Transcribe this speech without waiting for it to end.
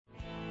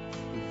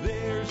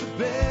There's a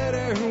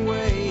better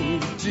way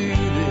to do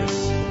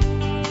this.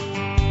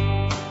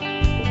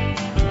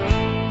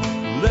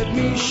 Let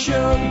me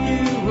show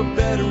you a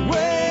better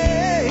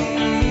way.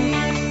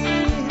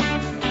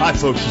 Hi,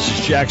 folks. This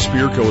is Jack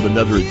Spirko with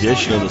another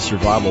edition of the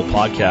Survival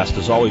Podcast.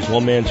 As always,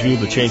 one man's view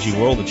of the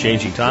changing world, the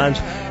changing times,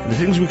 and the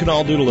things we can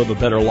all do to live a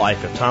better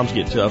life if times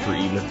get tough or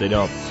even if they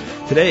don't.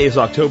 Today is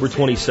October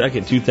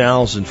 22nd,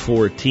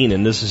 2014,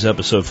 and this is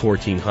episode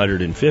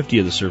 1450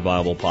 of the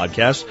Survival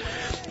Podcast.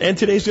 And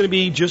today's going to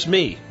be just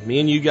me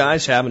and you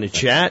guys having a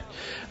chat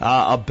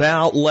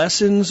about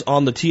lessons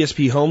on the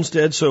TSP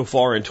homestead so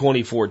far in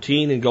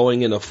 2014 and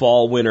going into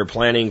fall, winter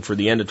planning for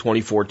the end of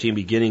 2014,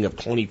 beginning of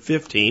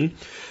 2015.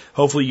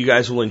 Hopefully you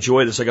guys will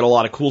enjoy this. I got a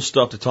lot of cool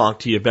stuff to talk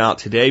to you about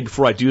today.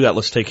 Before I do that,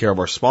 let's take care of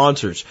our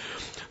sponsors.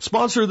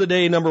 Sponsor of the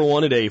day, number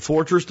one today,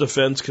 Fortress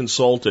Defense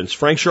Consultants.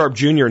 Frank Sharp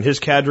Jr. and his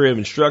cadre of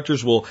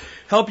instructors will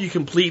help you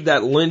complete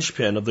that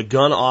linchpin of the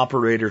gun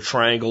operator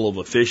triangle of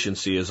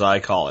efficiency, as I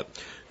call it.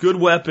 Good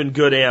weapon,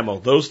 good ammo.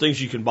 Those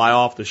things you can buy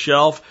off the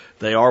shelf.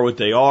 They are what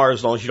they are.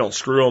 As long as you don't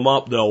screw them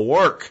up, they'll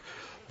work.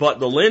 But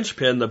the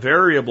linchpin, the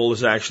variable,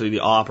 is actually the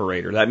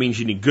operator. That means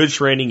you need good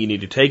training. You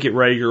need to take it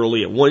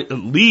regularly, at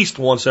least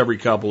once every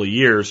couple of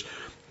years.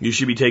 You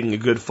should be taking a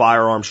good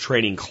firearms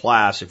training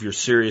class if you're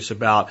serious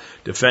about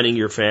defending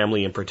your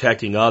family and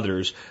protecting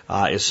others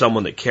as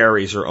someone that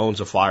carries or owns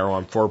a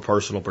firearm for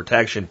personal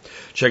protection.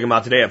 Check them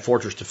out today at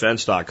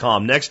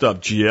fortressdefense.com. Next up,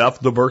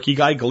 Jeff, the Berkey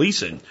Guy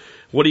Gleason.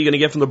 What are you going to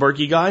get from the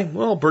Berkey Guy?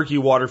 Well, Berkey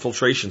water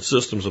filtration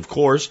systems, of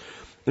course.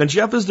 And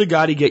Jeff is the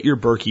guy to get your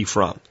Berkey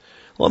from.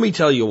 Let me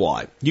tell you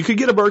why. You could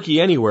get a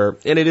Berkey anywhere,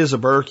 and it is a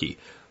Berkey.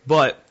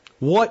 But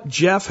what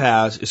Jeff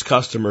has is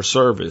customer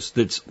service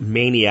that's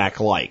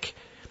maniac-like.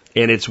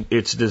 And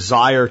it's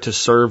desire to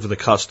serve the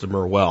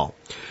customer well.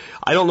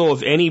 I don't know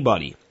of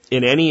anybody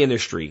in any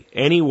industry,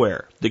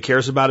 anywhere, that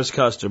cares about his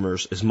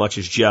customers as much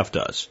as Jeff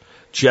does.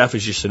 Jeff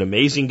is just an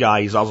amazing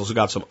guy. He's also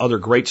got some other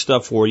great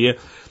stuff for you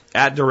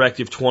at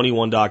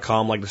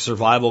Directive21.com, like the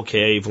Survival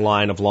Cave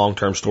line of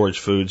long-term storage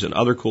foods and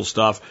other cool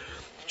stuff.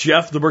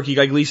 Jeff, the Berkey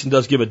Guy Gleason,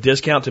 does give a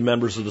discount to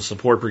members of the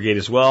support brigade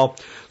as well.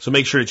 So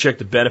make sure to check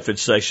the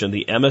benefits section of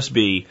the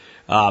MSB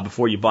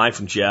before you buy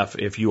from Jeff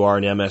if you are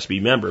an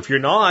MSB member. If you're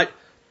not,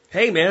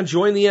 hey, man,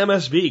 join the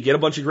MSB. Get a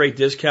bunch of great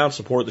discounts.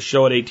 Support the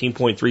show at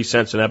 18.3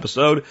 cents an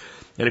episode.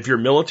 And if you're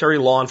military,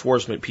 law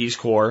enforcement, Peace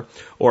Corps,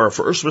 or a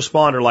first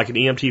responder like an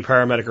EMT,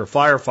 paramedic, or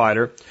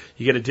firefighter,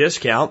 you get a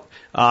discount.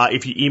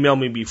 If you email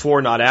me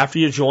before, not after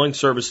you join,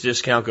 service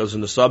discount goes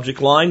in the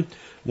subject line.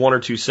 1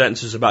 or 2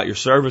 sentences about your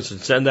service, and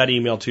send that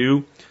email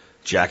to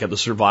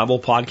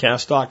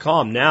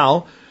jack@thesurvivalpodcast.com.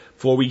 Now,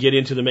 before we get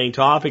into the main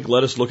topic,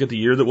 let us look at the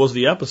year that was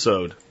the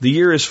episode. The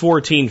year is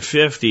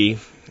 1450,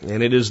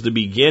 and it is the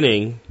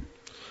beginning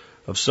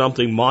of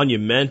something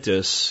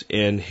monumentous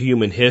in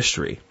human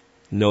history,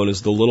 known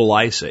as the Little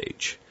Ice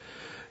Age.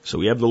 So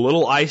we have the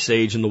Little Ice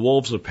Age and the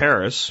Wolves of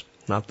Paris,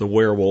 not the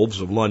werewolves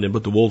of London,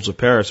 but the Wolves of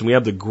Paris, and we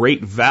have the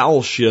Great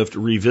Vowel Shift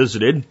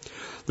revisited.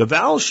 The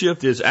vowel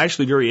shift is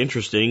actually very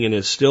interesting and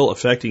is still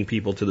affecting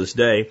people to this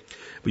day,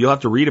 but you'll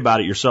have to read about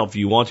it yourself if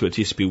you want to at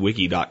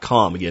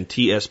tspwiki.com. Again,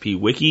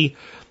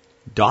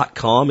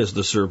 tspwiki.com is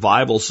the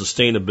survival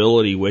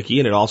sustainability wiki,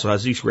 and it also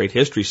has these great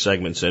history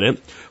segments in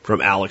it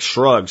from Alex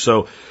Shrug.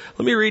 So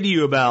let me read to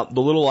you about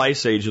the Little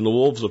Ice Age and the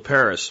Wolves of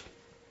Paris.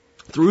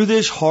 Through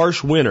this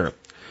harsh winter,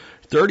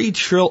 30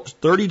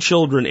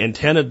 children and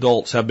 10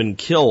 adults have been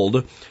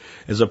killed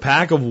as a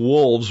pack of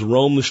wolves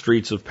roam the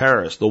streets of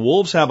Paris. The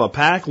wolves have a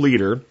pack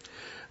leader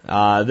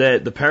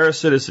that the Paris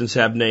citizens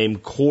have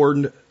named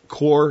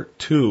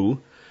Cortu,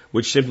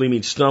 which simply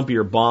means stumpy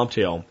or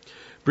bombtail.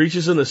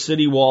 Breaches in the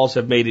city walls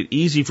have made it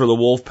easy for the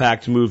wolf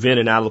pack to move in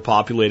and out of the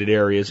populated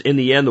areas. In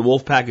the end, the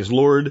wolf pack is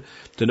lured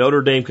to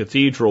Notre Dame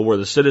Cathedral, where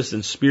the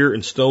citizens spear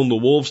and stone the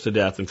wolves to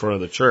death in front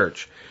of the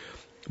church.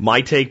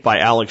 My take by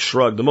Alex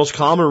Shrug. The most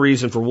common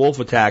reason for wolf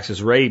attacks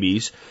is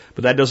rabies,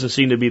 but that doesn't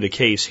seem to be the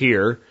case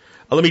here.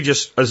 Let me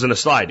just, as an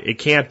aside, it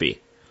can't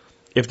be.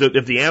 If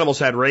the animals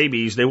had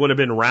rabies, they wouldn't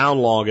have been around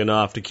long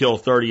enough to kill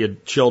 30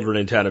 children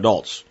and 10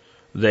 adults.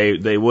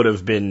 They would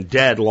have been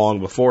dead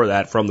long before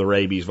that from the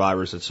rabies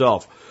virus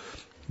itself.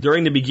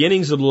 During the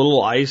beginnings of the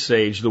Little Ice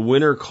Age, the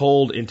winter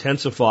cold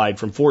intensified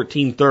from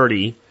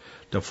 1430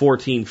 to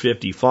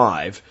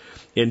 1455.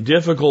 In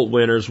difficult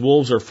winters,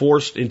 wolves are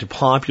forced into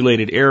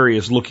populated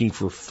areas looking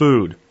for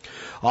food.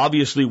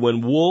 Obviously,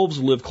 when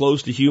wolves live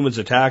close to humans,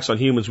 attacks on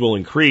humans will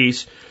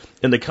increase.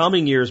 In the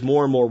coming years,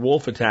 more and more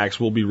wolf attacks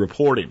will be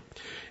reported.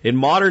 In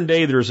modern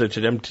day, there is a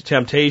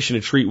temptation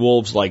to treat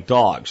wolves like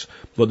dogs,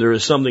 but there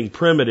is something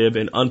primitive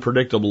and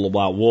unpredictable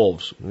about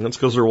wolves. And that's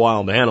because they're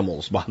wild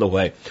animals, by the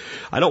way.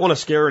 I don't want to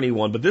scare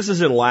anyone, but this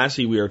isn't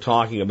Lassie we are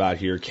talking about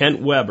here.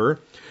 Kent Weber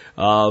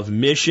of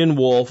Mission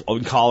Wolf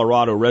in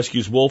Colorado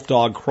rescues wolf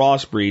dog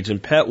crossbreeds and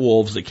pet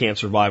wolves that can't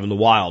survive in the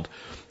wild.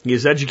 He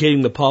is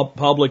educating the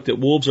public that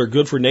wolves are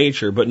good for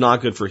nature, but not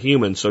good for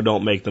humans, so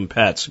don't make them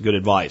pets. Good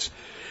advice.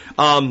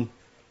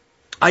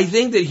 I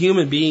think that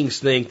human beings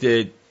think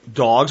that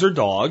dogs are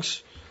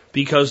dogs,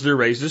 because they're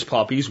raised as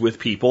puppies with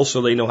people,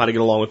 so they know how to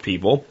get along with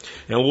people.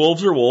 And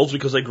wolves are wolves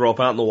because they grow up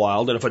out in the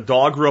wild. And if a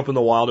dog grew up in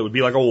the wild, it would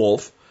be like a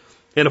wolf.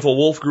 And if a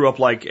wolf grew up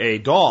like a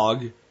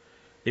dog,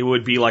 it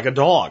would be like a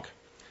dog.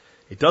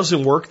 It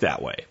doesn't work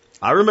that way.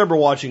 I remember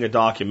watching a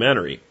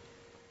documentary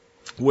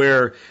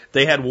where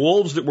they had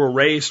wolves that were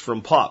raised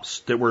from pups,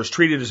 that were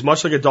treated as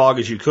much like a dog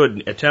as you could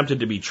and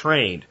attempted to be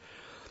trained.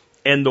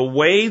 And the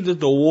way that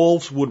the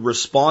wolves would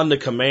respond to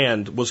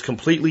command was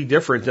completely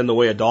different than the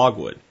way a dog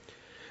would.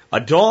 A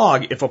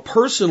dog, if a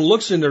person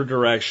looks in their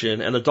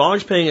direction and the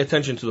dog's paying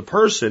attention to the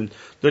person,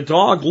 the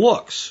dog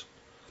looks.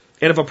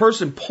 And if a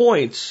person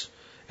points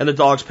and the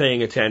dog's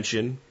paying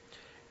attention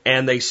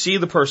and they see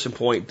the person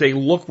point, they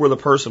look where the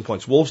person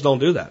points. Wolves don't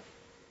do that.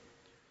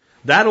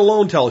 That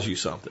alone tells you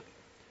something.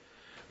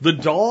 The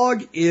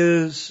dog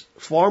is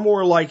far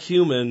more like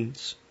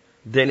humans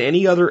than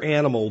any other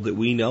animal that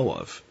we know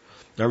of.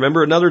 I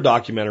remember another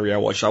documentary I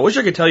watched. I wish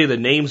I could tell you the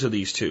names of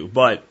these two,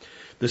 but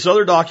this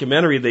other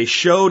documentary, they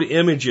showed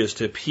images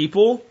to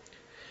people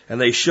and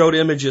they showed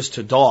images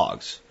to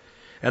dogs.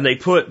 And they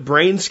put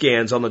brain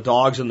scans on the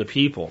dogs and the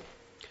people.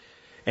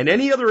 And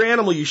any other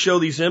animal you show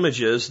these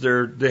images,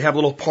 they have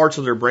little parts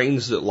of their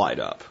brains that light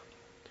up.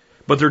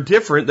 But they're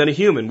different than a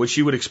human, which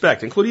you would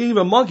expect, including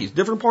even monkeys.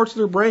 Different parts of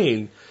their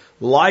brain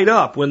light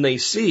up when they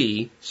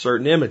see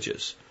certain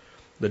images.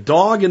 The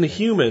dog and the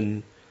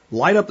human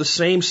light up the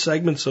same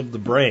segments of the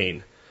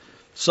brain,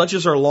 such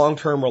as our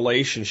long-term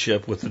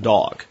relationship with the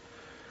dog,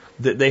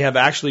 that they have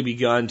actually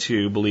begun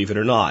to, believe it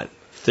or not,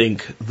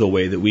 think the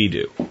way that we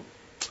do.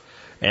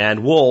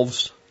 And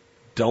wolves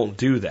don't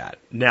do that.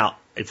 Now,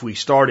 if we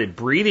started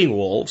breeding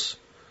wolves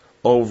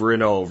over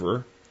and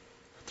over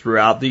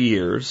throughout the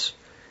years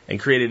and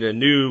created a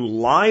new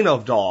line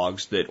of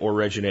dogs that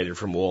originated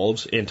from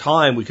wolves, in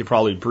time we could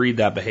probably breed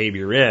that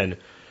behavior in.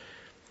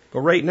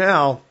 But right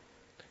now,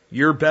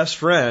 your best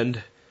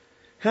friend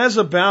has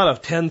about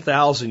a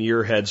 10,000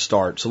 year head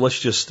start. So let's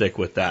just stick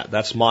with that.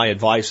 That's my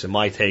advice and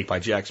my take by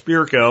Jack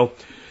Spirko.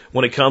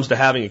 When it comes to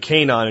having a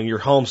canine in your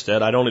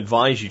homestead, I don't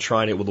advise you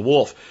trying it with a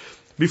wolf.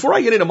 Before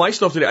I get into my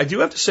stuff today, I do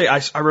have to say,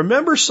 I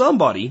remember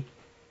somebody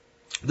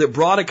that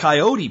brought a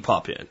coyote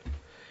pup in.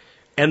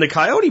 And the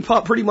coyote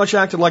pup pretty much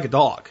acted like a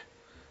dog.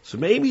 So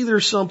maybe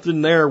there's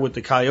something there with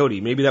the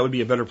coyote. Maybe that would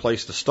be a better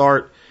place to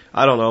start.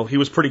 I don't know. He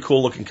was a pretty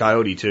cool looking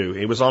coyote too.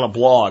 He was on a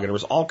blog and there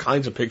was all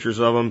kinds of pictures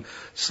of him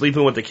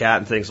sleeping with the cat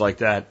and things like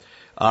that.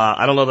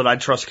 I don't know that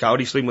I'd trust a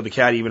coyote sleeping with the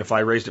cat even if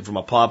I raised it from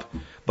a pup,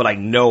 but I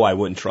know I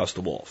wouldn't trust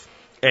a wolf.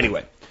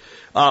 Anyway,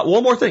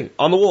 one more thing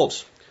on the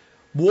wolves.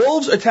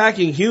 Wolves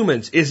attacking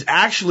humans is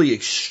actually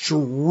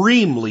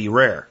extremely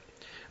rare.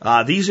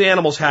 These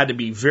animals had to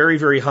be very,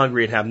 very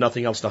hungry and have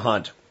nothing else to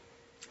hunt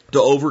to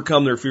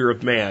overcome their fear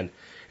of man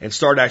and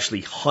start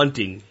actually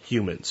hunting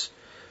humans.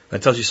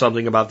 That tells you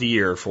something about the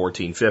year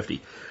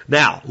 1450.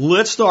 Now,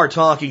 let's start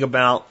talking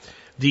about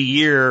the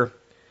year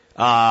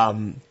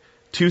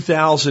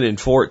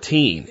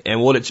 2014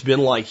 and what it's been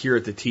like here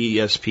at the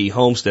TSP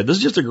Homestead. This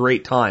is just a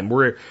great time.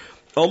 We're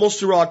almost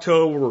through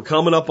October. We're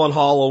coming up on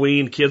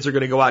Halloween. Kids are going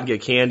to go out and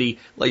get candy.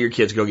 Let your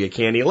kids go get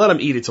candy and let them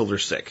eat it till they're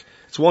sick.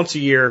 It's once a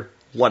year.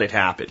 Let it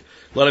happen.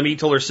 Let them eat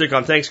till they're sick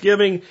on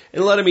Thanksgiving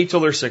and let them eat till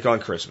they're sick on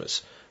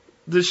Christmas.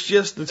 This is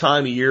just the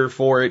time of year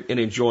for it and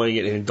enjoying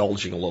it and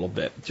indulging a little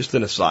bit. Just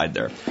an aside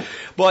there.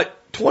 But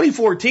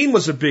 2014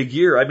 was a big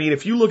year. I mean,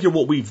 if you look at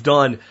what we've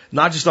done,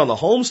 not just on the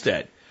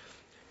homestead,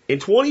 in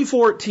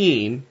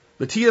 2014,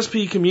 the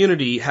TSP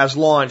community has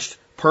launched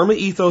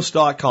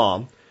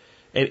permaethos.com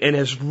and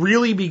has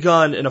really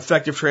begun an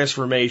effective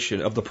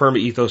transformation of the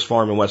PermaEthos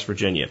farm in West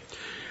Virginia.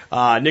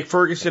 Nick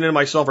Ferguson and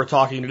myself are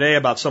talking today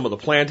about some of the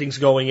plantings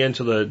going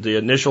into the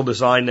initial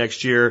design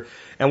next year.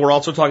 And we're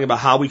also talking about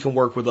how we can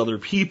work with other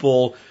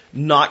people,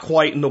 not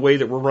quite in the way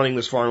that we're running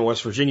this farm in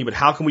West Virginia, but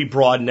how can we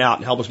broaden out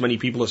and help as many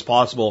people as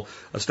possible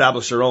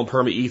establish their own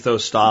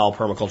PermaEthos style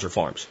permaculture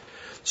farms.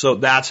 So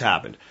that's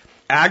happened.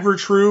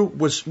 AgriTrue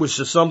was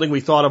just something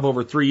we thought of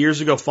over 3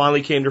 years ago,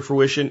 finally came to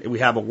fruition. We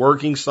have a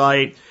working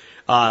site.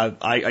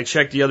 I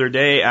checked the other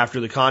day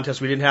after the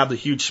contest. We didn't have the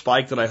huge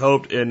spike that I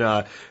hoped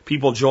in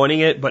people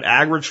joining it, but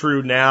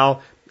AgriTrue now,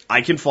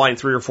 I can find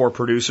 3 or 4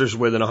 producers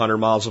within 100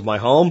 miles of my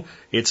home.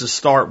 It's a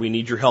start. We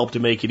need your help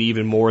to make it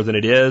even more than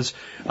it is.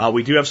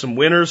 We do have some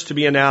winners to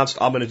be announced.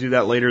 I'm going to do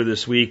that later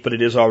this week, but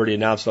it is already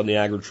announced on the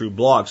AgriTrue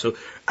blog. So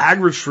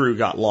AgriTrue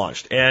got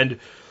launched, and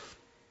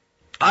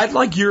I'd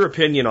like your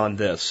opinion on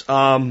this.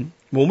 When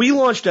we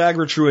launched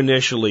AgriTrue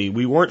initially,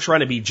 we weren't trying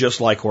to be just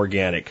like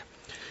organic.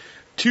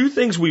 2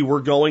 things we were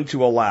going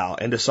to allow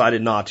and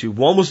decided not to.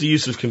 One was the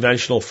use of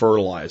conventional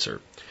fertilizer.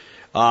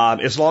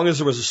 As long as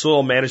there was a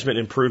soil management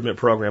improvement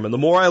program. And the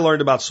more I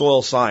learned about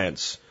soil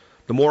science,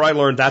 the more I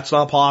learned that's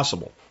not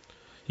possible.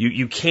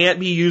 You can't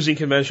be using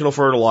conventional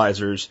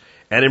fertilizers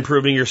and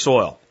improving your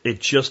soil. It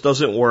just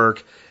doesn't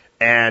work.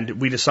 And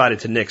we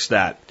decided to nix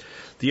that.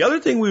 The other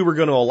thing we were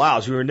going to allow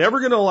is we were never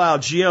going to allow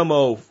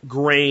GMO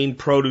grain,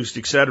 produce,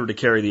 etc. to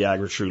carry the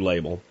AgriTrue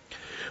label.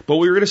 But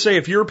we were going to say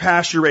if you're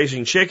pasture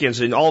raising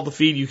chickens and all the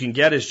feed you can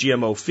get is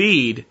GMO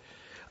feed,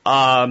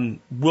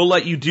 we'll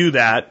let you do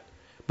that.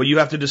 but you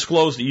have to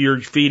disclose that you're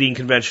feeding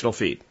conventional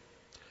feed.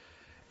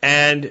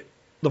 And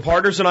the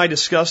partners and I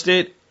discussed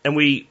it, and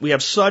we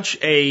have such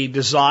a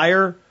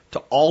desire to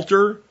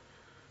alter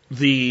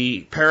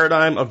the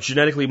paradigm of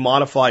genetically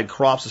modified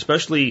crops,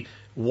 especially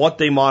what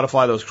they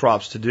modify those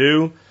crops to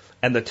do,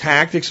 and the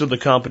tactics of the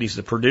companies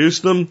that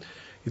produce them,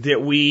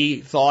 that we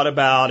thought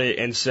about it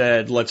and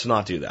said, let's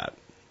not do that.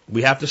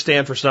 We have to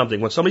stand for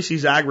something. When somebody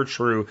sees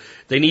AgriTrue,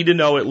 they need to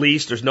know at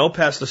least there's no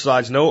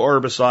pesticides, no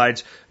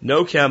herbicides,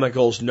 no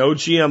chemicals, no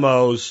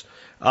GMOs,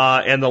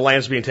 and the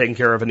land's being taken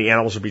care of and the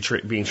animals are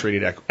being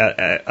treated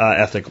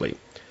ethically.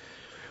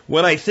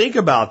 When I think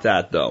about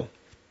that, though,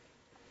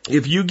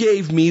 if you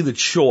gave me the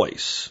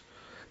choice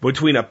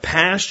between a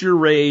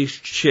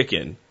pasture-raised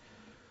chicken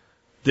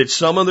that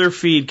some of their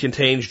feed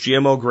contains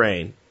GMO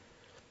grain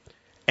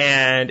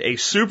and a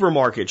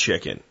supermarket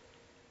chicken,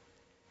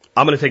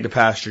 I'm going to take the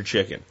pastured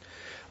chicken.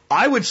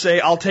 I would say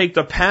I'll take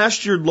the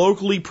pastured,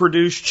 locally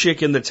produced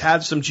chicken that's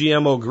had some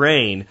GMO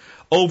grain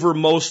over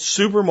most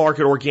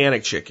supermarket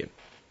organic chicken.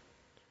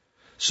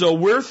 So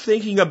we're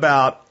thinking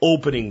about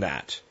opening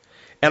that.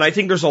 And I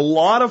think there's a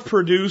lot of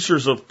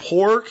producers of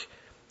pork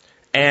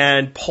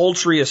and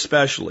poultry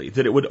especially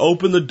that it would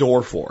open the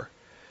door for.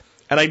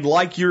 And I'd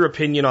like your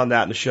opinion on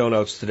that in the show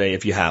notes today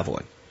if you have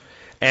one.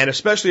 And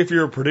especially if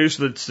you're a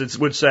producer that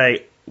would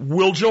say,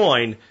 we'll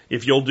join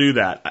if you'll do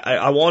that.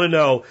 I want to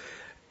know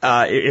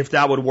if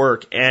that would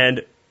work.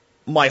 And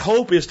my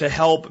hope is to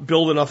help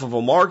build enough of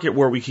a market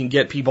where we can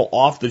get people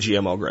off the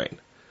GMO grain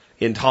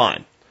in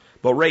time.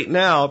 But right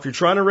now, if you're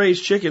trying to raise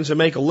chickens and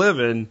make a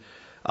living,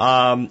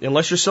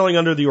 unless you're selling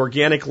under the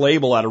organic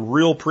label at a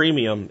real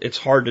premium, it's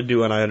hard to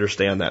do, and I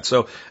understand that.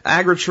 So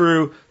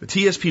AgriTrue, the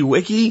TSP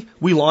Wiki,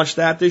 we launched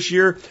that this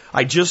year.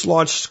 I just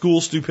launched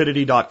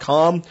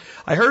schoolstupidity.com.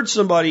 I heard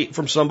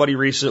from somebody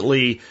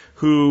recently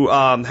who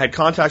had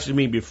contacted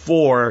me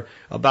before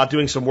about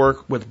doing some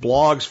work with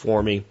blogs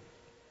for me,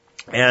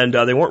 and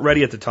they weren't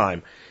ready at the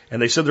time.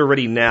 And they said they're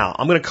ready now.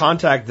 I'm going to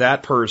contact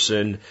that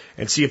person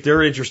and see if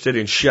they're interested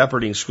in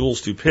shepherding School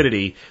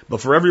Stupidity. But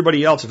for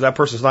everybody else, if that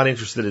person's not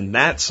interested in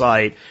that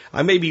site,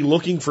 I may be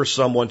looking for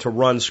someone to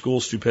run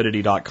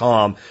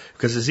schoolstupidity.com,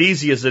 because as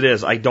easy as it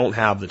is, I don't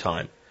have the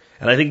time.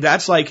 And I think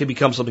that site can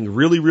become something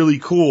really, really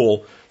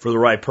cool for the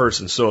right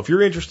person. So if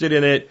you're interested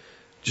in it,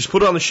 just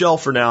put it on the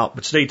shelf for now,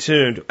 but stay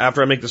tuned.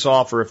 After I make this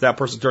offer, if that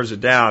person turns it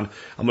down,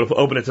 I'm going to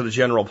open it to the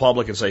general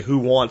public and say, who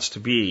wants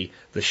to be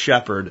the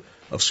shepherd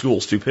of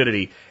School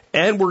Stupidity?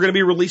 And we're going to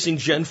be releasing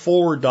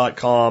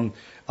genforward.com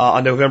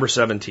on November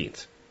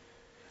 17th.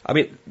 I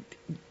mean,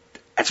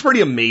 that's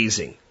pretty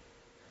amazing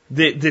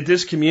that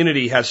this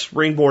community has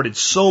springboarded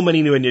so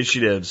many new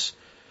initiatives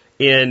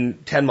in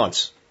 10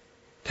 months.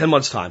 10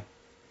 months' time.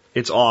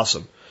 It's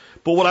awesome.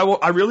 But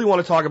what I really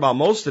want to talk about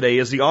most today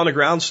is the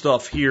on-the-ground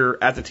stuff here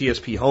at the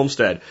TSP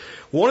Homestead.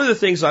 One of the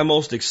things I'm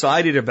most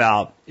excited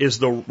about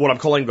is what I'm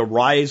calling the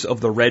rise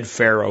of the red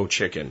pharaoh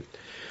chicken.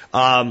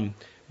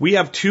 We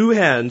have two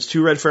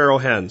red pharaoh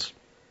hens,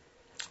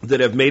 that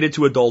have made it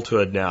to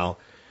adulthood now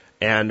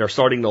and are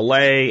starting to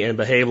lay and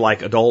behave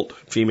like adult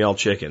female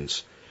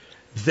chickens.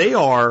 They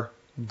are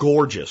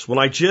gorgeous. When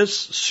I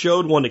just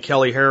showed one to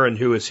Kelly Herron,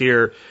 who is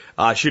here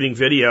shooting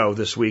video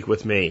this week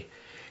with me,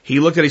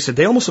 he looked at it and said,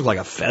 they almost look like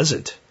a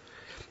pheasant.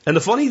 And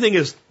the funny thing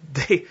is,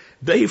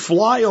 they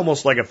fly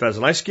almost like a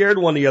pheasant. I scared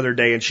one the other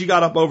day, and she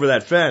got up over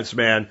that fence,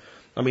 man.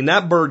 I mean,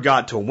 that bird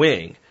got to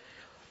wing.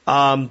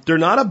 They're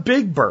not a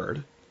big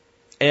bird.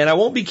 And I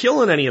won't be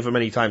killing any of them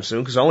anytime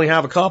soon because I only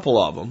have a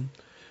couple of them.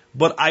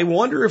 But I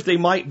wonder if they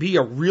might be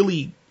a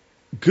really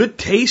good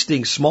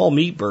tasting small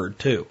meat bird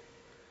too.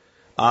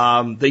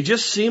 They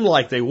just seem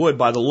like they would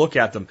by the look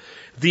at them.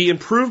 The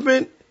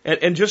improvement,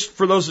 and just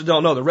for those that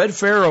don't know, the red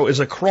pharaoh is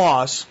a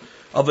cross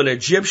of an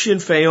Egyptian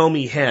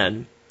Fayoumi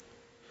hen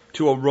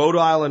to a Rhode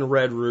Island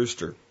red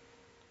rooster.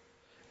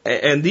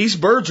 And these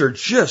birds are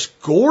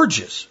just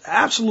gorgeous,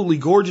 absolutely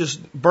gorgeous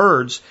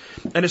birds.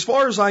 And as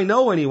far as I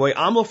know anyway,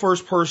 I'm the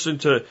first person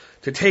to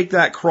take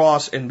that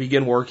cross and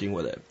begin working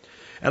with it.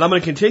 And I'm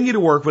going to continue to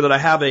work with it. I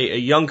have a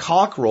young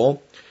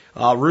cockerel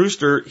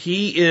rooster.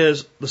 He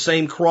is the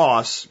same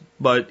cross,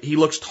 but he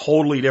looks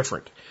totally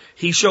different.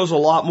 He shows a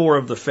lot more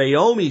of the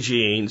Fayoumi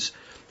genes,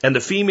 and the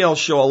females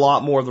show a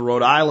lot more of the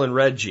Rhode Island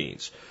red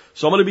genes.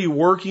 So I'm going to be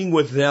working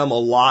with them a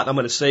lot. I'm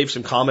going to save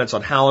some comments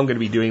on how I'm going to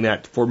be doing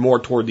that for more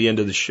toward the end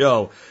of the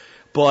show.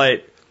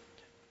 But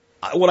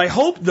what I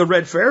hope the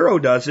red pharaoh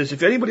does is,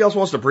 if anybody else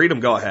wants to breed them,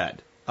 go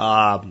ahead.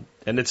 And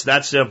it's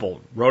that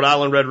simple. Rhode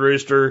Island red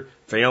rooster,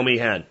 Fayoumi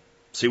hen.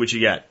 See what you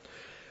get.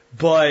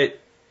 But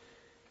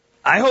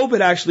I hope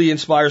it actually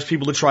inspires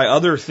people to try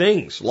other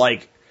things.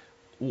 Like,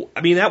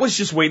 I mean, that was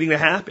just waiting to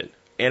happen.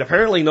 And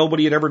apparently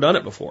nobody had ever done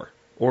it before,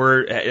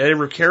 or had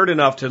ever cared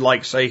enough to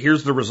like say,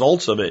 here's the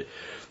results of it.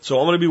 So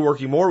I'm going to be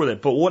working more with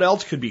it. But what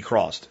else could be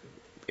crossed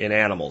in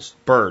animals,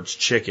 birds,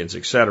 chickens,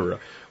 etc.?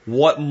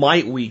 What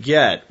might we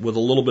get with a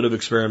little bit of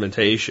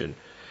experimentation?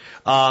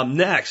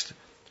 Next,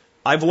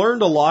 I've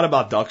learned a lot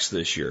about ducks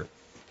this year.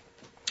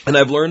 And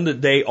I've learned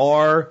that they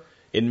are,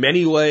 in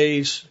many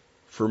ways,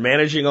 for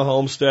managing a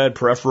homestead,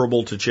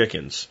 preferable to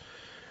chickens.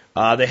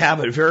 They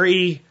have a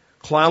very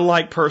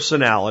clown-like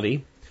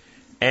personality,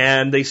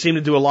 and they seem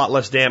to do a lot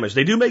less damage.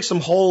 They do make some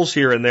holes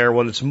here and there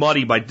when it's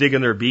muddy by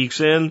digging their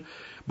beaks in,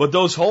 but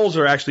those holes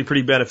are actually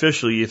pretty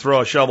beneficial. You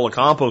throw a shovel of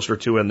compost or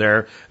two in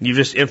there, and you've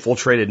just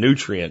infiltrated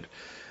nutrient.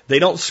 They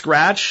don't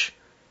scratch,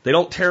 they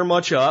don't tear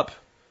much up,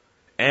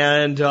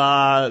 and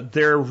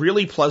they're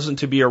really pleasant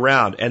to be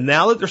around. And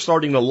now that they're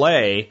starting to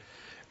lay,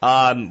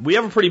 we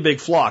have a pretty big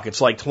flock.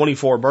 It's like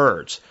 24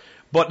 birds.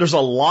 But there's a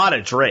lot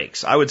of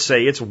drakes. I would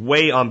say it's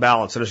way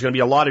unbalanced, and there's going to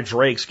be a lot of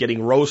drakes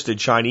getting roasted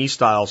Chinese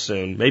style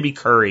soon, maybe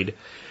curried.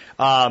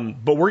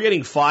 But we're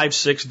getting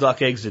 5-6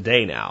 duck eggs a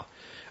day now.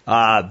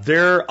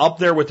 They're up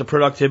there with the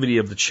productivity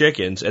of the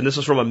chickens, and this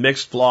is from a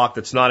mixed flock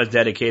that's not a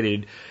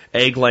dedicated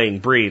egg-laying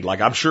breed. Like,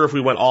 I'm sure if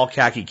we went all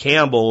khaki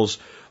Campbells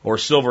or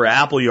silver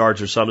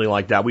Appleyards or something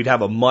like that, we'd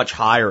have a much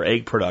higher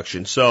egg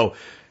production. So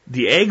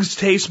the eggs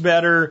taste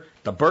better,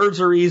 the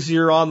birds are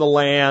easier on the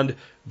land,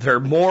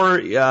 they're more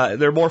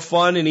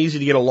fun and easy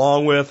to get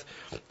along with.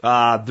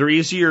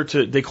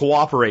 They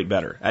cooperate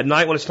better. At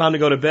night when it's time to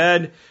go to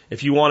bed,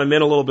 if you want them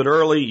in a little bit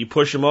early, you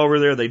push them over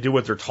there, they do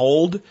what they're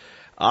told.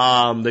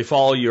 They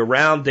follow you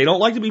around. They don't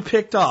like to be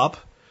picked up,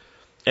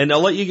 and they'll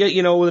let you get,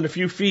 within a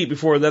few feet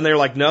before then they're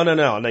like, no,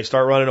 and they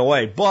start running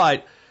away.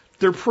 But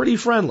they're pretty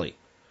friendly.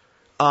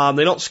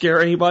 They don't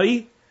scare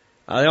anybody.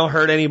 They don't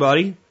hurt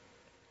anybody.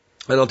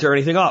 They don't tear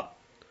anything up.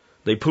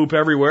 They poop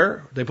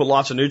everywhere. They put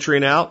lots of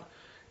nutrient out.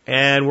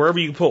 And wherever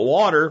you put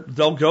water,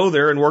 they'll go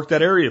there and work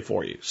that area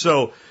for you.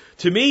 So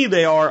to me,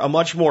 they are a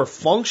much more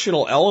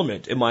functional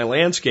element in my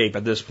landscape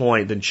at this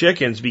point than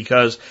chickens,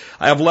 because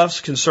I have less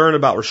concern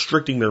about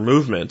restricting their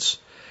movements.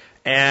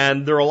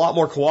 And they're a lot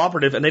more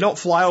cooperative, and they don't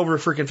fly over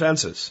freaking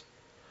fences.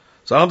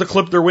 So I don't have to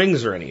clip their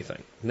wings or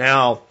anything.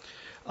 Now,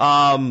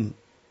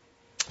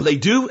 they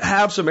do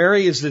have some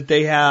areas that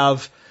they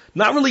have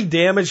not really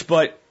damaged,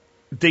 but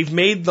they've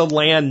made the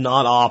land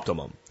not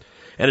optimum.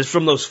 And it's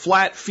from those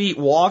flat feet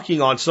walking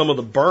on some of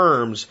the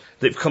berms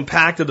that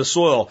compacted the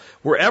soil.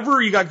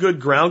 Wherever you got good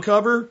ground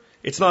cover,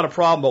 it's not a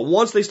problem. But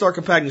once they start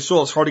compacting the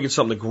soil, it's hard to get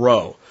something to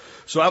grow.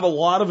 So I have a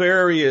lot of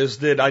areas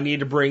that I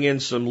need to bring in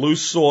some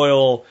loose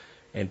soil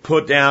and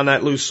put down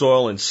that loose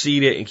soil and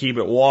seed it and keep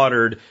it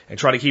watered and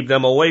try to keep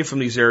them away from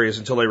these areas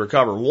until they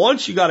recover.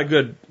 Once you got a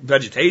good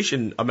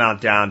vegetation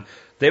amount down,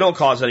 they don't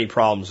cause any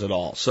problems at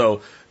all.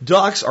 So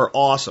ducks are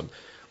awesome.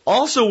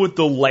 Also with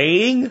the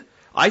laying,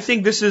 I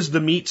think this is the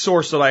meat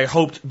source that I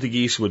hoped the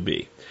geese would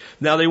be.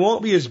 Now, they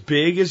won't be as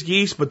big as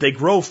geese, but they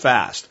grow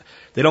fast.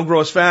 They don't grow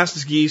as fast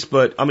as geese,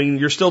 but,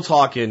 you're still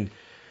talking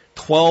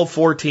 12,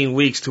 14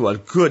 weeks to a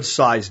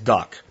good-sized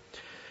duck.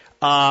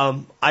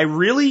 I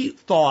really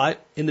thought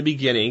in the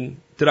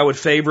beginning that I would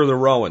favor the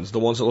Rowans, the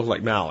ones that look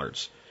like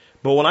mallards.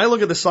 But when I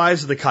look at the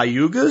size of the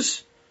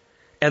cayugas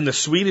and the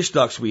Swedish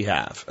ducks we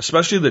have,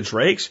 especially the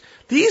drakes,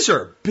 these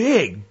are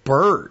big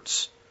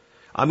birds.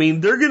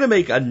 They're going to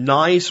make a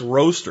nice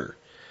roaster.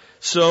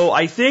 So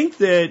I think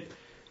that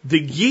the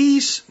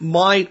geese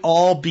might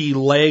all be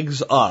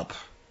legs up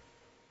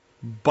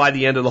by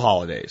the end of the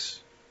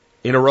holidays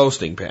in a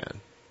roasting pan,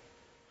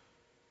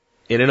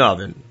 in an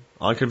oven,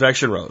 on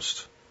convection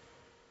roast.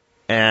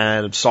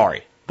 And I'm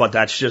sorry, but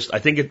I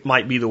think it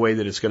might be the way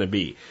that it's going to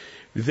be.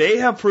 They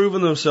have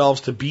proven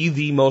themselves to be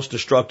the most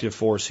destructive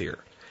force here.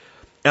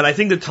 And I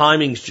think the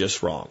timing's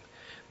just wrong.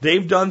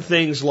 They've done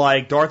things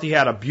like Dorothy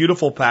had a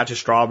beautiful patch of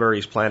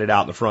strawberries planted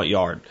out in the front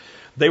yard.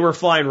 They were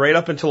fine right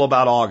up until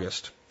about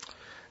August.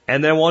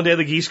 And then one day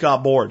the geese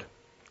got bored.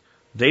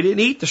 They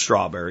didn't eat the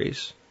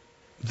strawberries.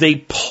 They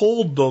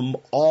pulled them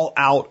all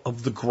out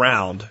of the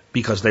ground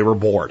because they were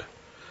bored.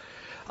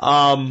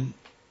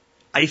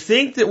 I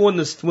think that when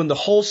the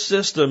whole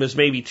system is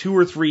maybe 2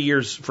 or 3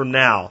 years from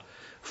now,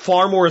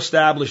 far more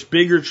established,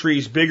 bigger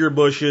trees, bigger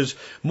bushes,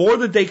 more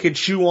that they could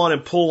chew on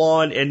and pull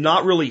on and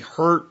not really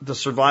hurt the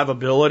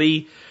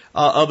survivability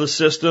of the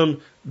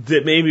system,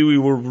 that maybe we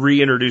will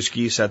reintroduce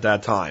geese at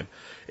that time.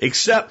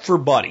 Except for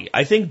Buddy.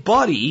 I think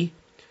Buddy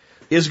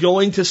is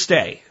going to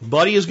stay.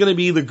 Buddy is going to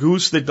be the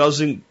goose that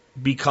doesn't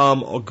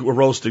become a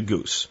roasted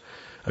goose.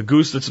 A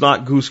goose that's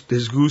not goose,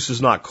 his goose is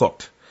not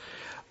cooked.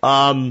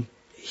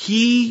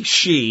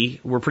 She,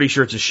 we're pretty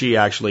sure it's a she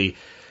actually,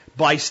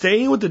 by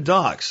staying with the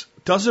ducks,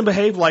 doesn't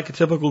behave like a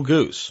typical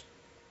goose.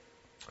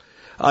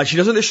 She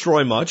doesn't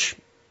destroy much.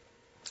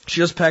 She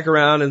does peck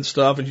around and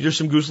stuff, and there's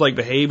some goose-like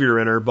behavior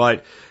in her,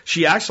 but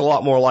she acts a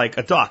lot more like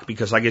a duck,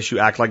 because I guess you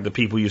act like the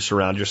people you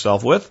surround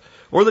yourself with,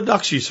 or the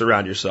ducks you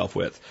surround yourself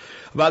with.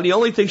 About the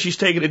only thing she's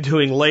taken to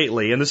doing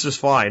lately, and this is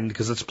fine,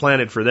 because it's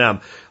planted for them,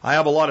 I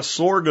have a lot of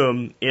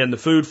sorghum in the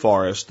food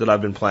forest that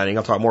I've been planting.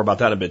 I'll talk more about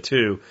that in a bit,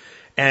 too.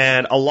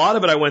 And a lot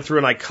of it I went through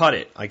and I cut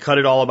it. I cut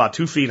it all about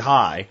 2 feet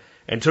high,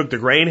 and took the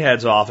grain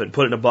heads off it and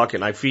put it in a bucket,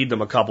 and I feed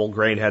them a couple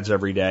grain heads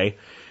every day.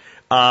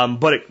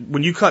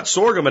 When you cut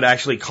sorghum, it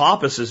actually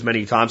coppices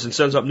many times and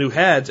sends up new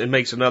heads and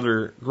makes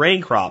another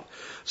grain crop.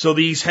 So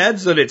these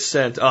heads that it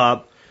sent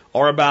up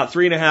are about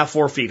 3.5,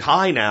 4 feet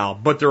high now,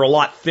 but they're a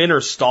lot thinner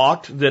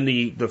stalked than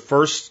the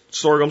first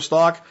sorghum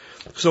stalk.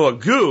 So a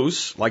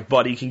goose, like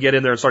Buddy, can get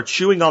in there and start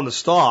chewing on the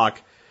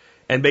stalk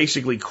and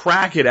basically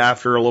crack it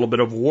after a little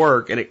bit of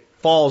work, and it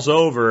falls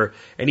over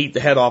and eat the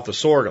head off the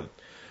sorghum.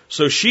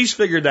 So she's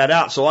figured that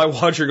out. So I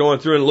watch her going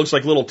through, and it looks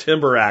like little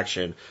timber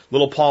action,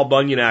 little Paul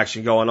Bunyan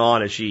action going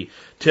on as she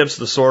tips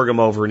the sorghum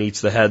over and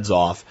eats the heads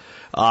off.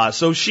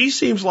 So she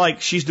seems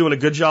like she's doing a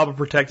good job of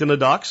protecting the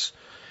ducks.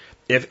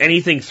 If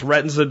anything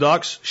threatens the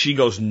ducks, she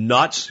goes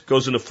nuts,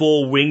 goes into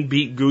full wing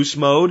beat goose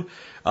mode.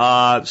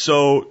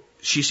 So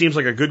she seems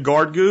like a good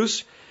guard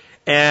goose.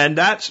 And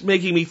that's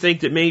making me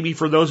think that maybe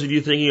for those of you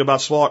thinking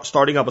about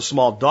starting up a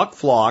small duck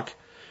flock,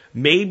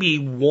 maybe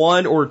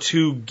 1 or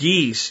 2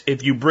 geese,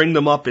 if you bring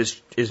them up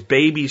as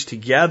babies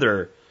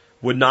together,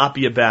 would not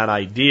be a bad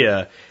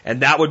idea.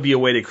 And that would be a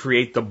way to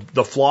create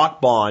the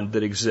flock bond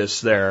that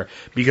exists there.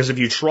 Because if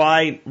you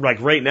try,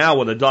 like right now,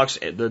 when the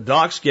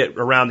ducks get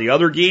around the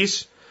other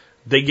geese,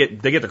 they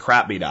get the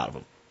crap beat out of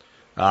them.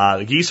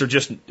 The geese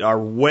are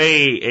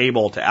way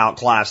able to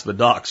outclass the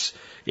ducks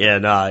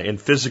in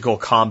physical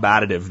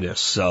combativeness.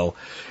 So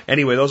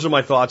anyway, those are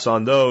my thoughts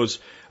on those.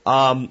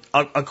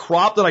 A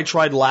crop that I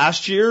tried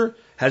last year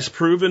has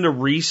proven to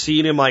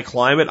reseed in my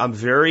climate. I'm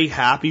very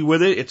happy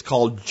with it. It's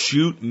called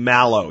jute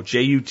mallow,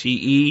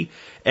 Jutemallow.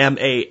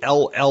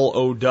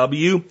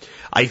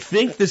 I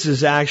think this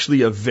is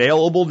actually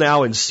available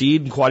now in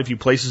seed in quite a few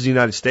places in the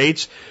United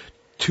States.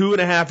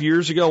 2.5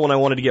 years ago, when I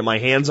wanted to get my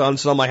hands on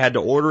some, I had to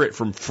order it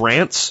from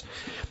France.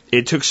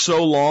 It took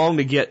so long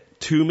to get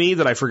to me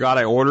that I forgot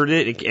I ordered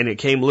it, and it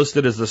came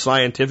listed as the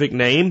scientific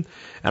name,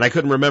 and I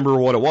couldn't remember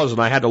what it was, and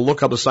I had to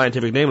look up the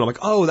scientific name, and I'm like,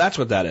 oh, that's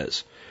what that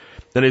is.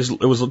 And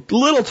it was a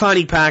little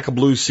tiny pack of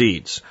blue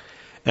seeds,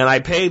 and I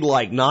paid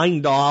like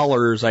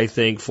 $9, I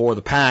think, for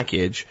the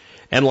package,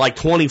 and like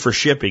 $20 for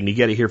shipping to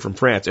get it here from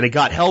France. And it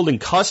got held in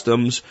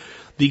customs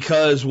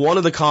because one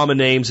of the common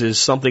names is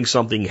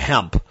something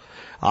hemp.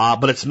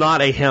 But it's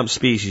not a hemp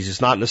species.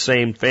 It's not in the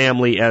same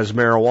family as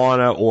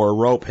marijuana or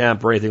rope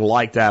hemp or anything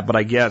like that. But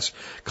I guess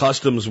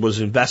customs was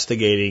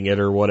investigating it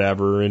or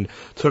whatever, and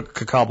took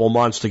a couple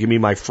months to give me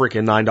my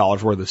frickin'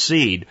 $9 worth of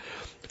seed.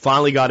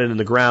 Finally got it in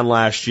the ground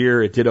last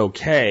year. It did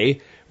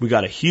okay. We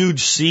got a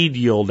huge seed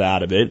yield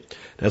out of it.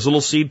 It has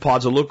little seed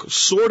pods that look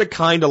sort of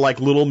kind of like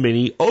little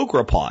mini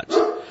okra pods.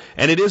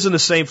 And it is in the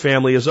same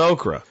family as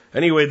okra.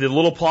 Anyway, the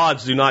little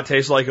pods do not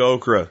taste like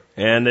okra.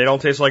 And they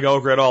don't taste like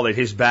okra at all. They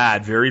taste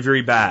bad, very,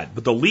 very bad.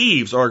 But the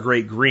leaves are a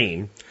great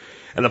green.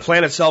 And the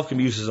plant itself can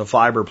be used as a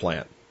fiber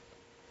plant.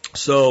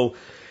 So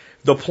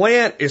the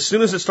plant, as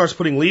soon as it starts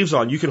putting leaves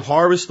on, you can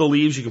harvest the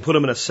leaves, you can put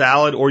them in a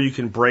salad, or you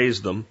can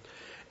braise them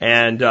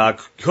and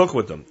cook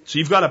with them. So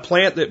you've got a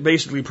plant that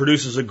basically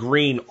produces a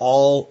green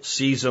all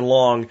season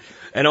long.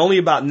 And only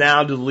about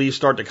now do the leaves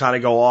start to kind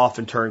of go off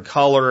and turn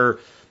color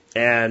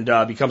and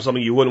become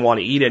something you wouldn't want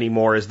to eat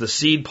anymore as the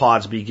seed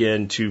pods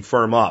begin to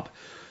firm up.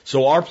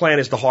 So our plan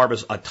is to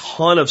harvest a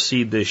ton of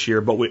seed this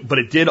year, but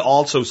it did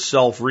also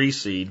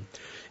self-reseed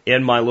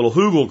in my little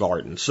hugel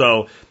garden.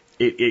 So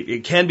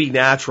it can be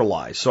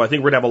naturalized. So I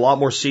think we're going to have a lot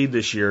more seed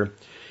this year.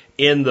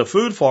 In the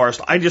food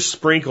forest, I just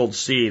sprinkled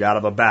seed out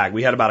of a bag.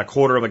 We had about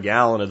 1/4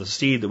 gallon of the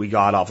seed that we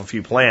got off a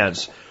few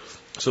plants.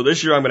 So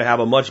this year I'm going to have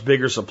a much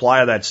bigger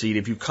supply of that seed.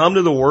 If you come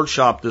to the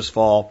workshop this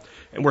fall,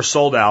 and we're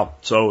sold out,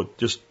 so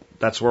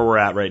that's where we're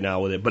at right now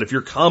with it. But if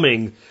you're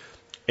coming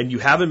and you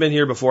haven't been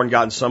here before and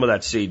gotten some of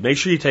that seed, make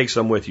sure you take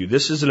some with you.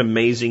 This is an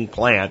amazing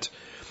plant.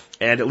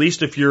 And at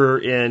least if you're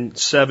in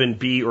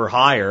 7B or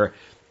higher,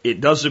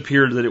 it does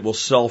appear that it will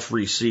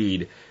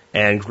self-reseed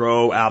and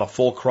grow out a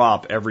full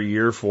crop every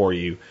year for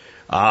you.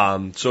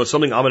 So it's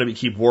something I'm going to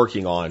keep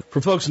working on.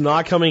 For folks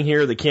not coming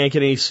here that can't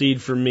get any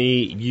seed from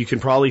me, you can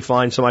probably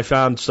find some. I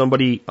found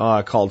somebody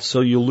called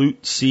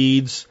Cellulute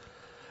Seeds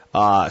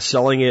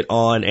selling it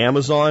on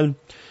Amazon.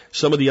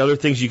 Some of the other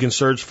things you can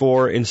search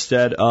for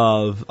instead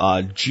of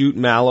jute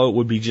mallow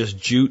would be just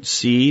jute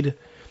seed,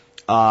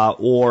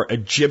 or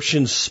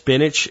Egyptian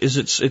spinach,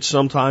 it's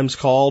sometimes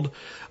called.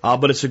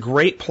 But it's a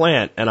great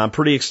plant, and I'm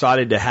pretty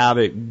excited to have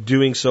it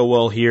doing so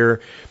well here.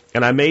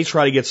 And I may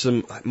try to get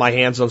my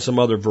hands on some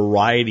other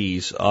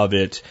varieties of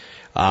it.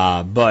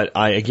 But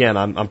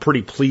I'm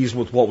pretty pleased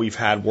with what we've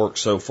had work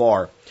so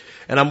far.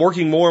 And I'm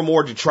working more and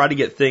more to try to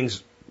get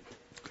things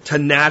to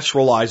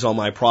naturalize on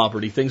my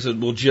property, things that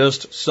will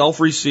just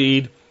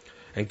self-reseed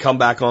and come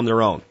back on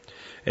their own.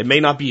 It may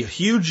not be a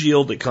huge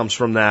yield that comes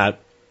from that,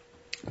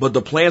 but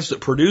the plants that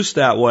produce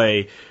that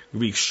way will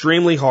be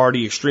extremely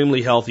hardy,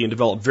 extremely healthy, and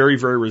develop very,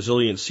 very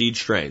resilient seed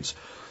strains.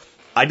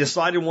 I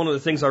decided one of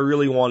the things I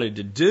really wanted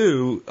to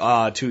do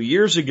 2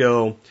 years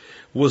ago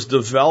was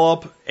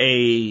develop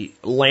a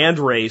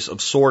landrace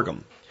of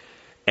sorghum.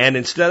 And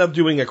instead of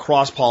doing a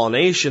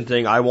cross-pollination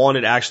thing, I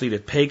wanted actually to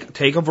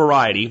take a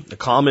variety, a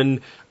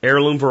common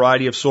heirloom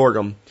variety of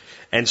sorghum,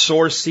 and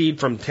source seed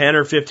from 10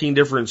 or 15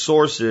 different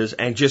sources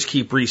and just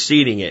keep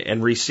reseeding it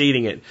and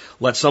reseeding it.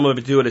 Let some of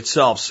it do it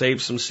itself,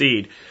 save some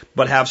seed,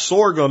 but have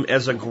sorghum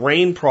as a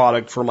grain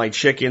product for my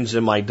chickens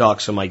and my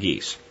ducks and my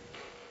geese.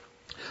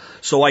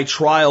 So I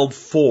trialed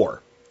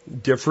 4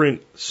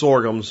 different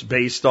sorghums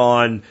based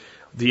on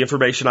the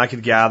information I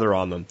could gather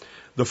on them.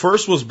 The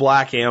first was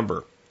black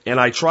amber. And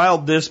I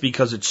trialed this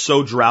because it's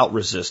so drought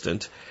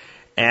resistant.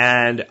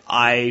 And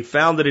I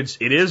found that it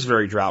is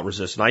very drought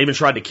resistant. I even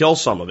tried to kill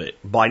some of it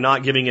by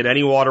not giving it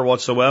any water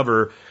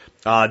whatsoever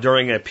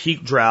during a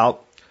peak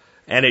drought,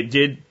 and it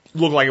did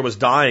look like it was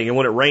dying. And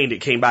when it rained,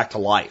 it came back to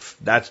life.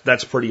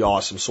 That's pretty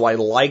awesome. So I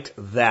liked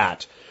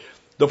that.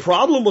 The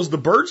problem was the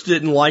birds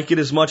didn't like it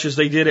as much as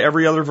they did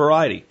every other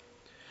variety.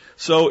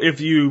 So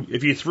if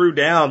you threw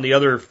down the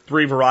other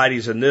 3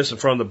 varieties in this in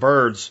front of the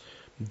birds,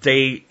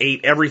 they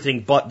ate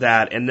everything but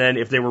that. And then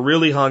if they were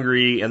really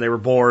hungry and they were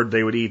bored,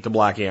 they would eat the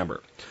black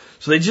amber.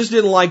 So they just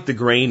didn't like the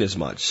grain as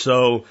much.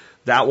 So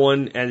that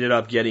one ended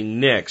up getting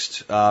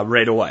nixed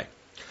right away.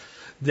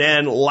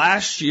 Then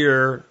last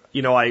year,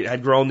 I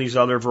had grown these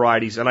other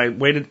varieties, and I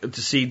waited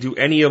to see, do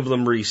any of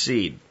them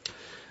reseed?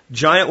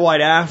 Giant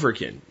White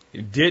African,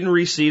 it didn't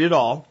reseed at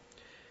all.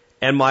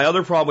 And my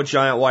other problem with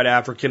Giant White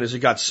African is it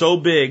got so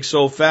big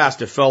so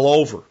fast it fell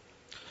over.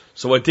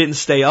 So it didn't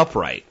stay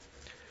upright.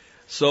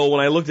 So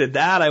when I looked at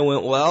that, I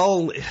went,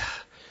 well,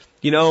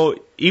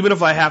 even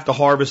if I have to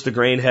harvest the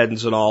grain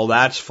headings and all,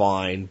 that's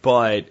fine.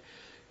 But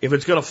if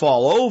it's going to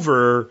fall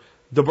over,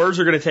 the birds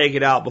are going to take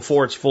it out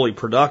before it's fully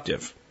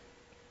productive.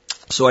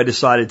 So I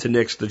decided to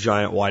nix the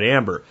Giant White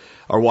Amber,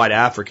 or White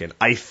African.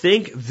 I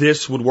think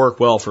this would work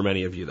well for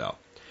many of you, though.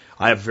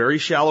 I have very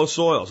shallow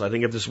soils. I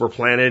think if this were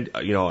planted,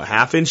 a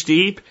 1/2 inch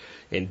deep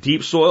in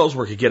deep soils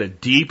where it could get a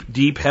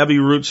deep, heavy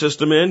root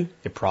system in,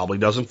 it probably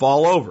doesn't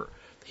fall over.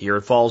 Here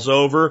it falls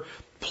over.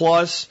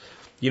 Plus,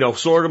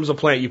 sorghum's a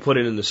plant you put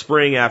in the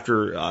spring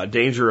after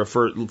danger of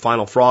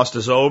final frost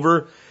is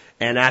over.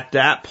 And at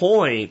that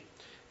point,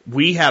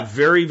 we have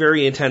very,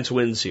 very intense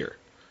winds here.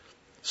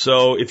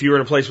 So if you're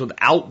in a place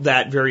without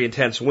that very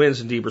intense winds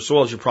and deeper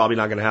soils, you're probably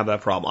not going to have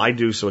that problem. I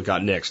do, so it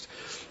got nixed.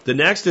 The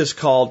next is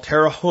called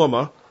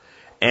Terrahuma,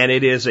 and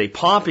it is a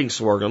popping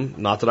sorghum.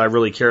 Not that I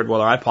really cared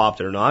whether I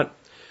popped it or not.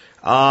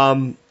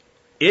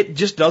 It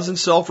just doesn't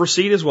sell for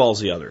seed as well as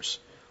the others.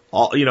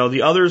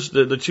 The others,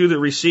 the 2 that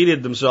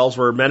reseeded themselves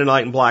were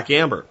Mennonite and Black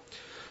Amber.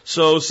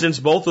 So since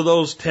both of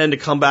those tend to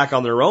come back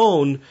on their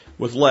own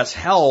with less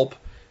help,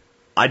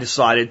 I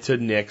decided to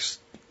nix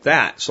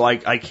that. So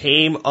I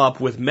came up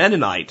with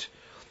Mennonite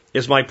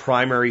as my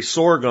primary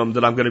sorghum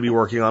that I'm going to be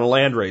working on a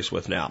landrace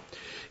with now.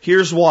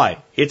 Here's why.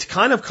 It's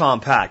kind of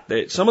compact.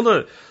 Some of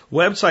the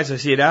websites I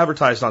see it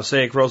advertised on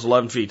say it grows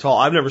 11 feet tall.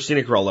 I've never seen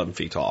it grow 11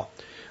 feet tall.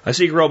 I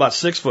see it grow about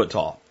 6 foot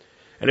tall.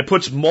 And it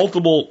puts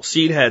multiple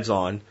seed heads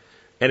on,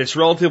 and it's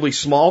relatively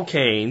small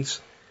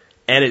canes,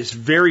 and it's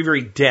very,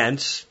 very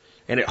dense,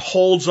 and it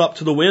holds up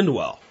to the wind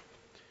well.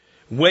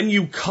 When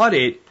you cut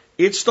it,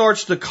 it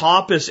starts to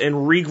coppice and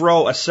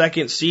regrow a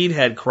second seed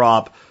head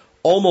crop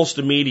almost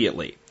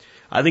immediately.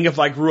 I think if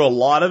I grew a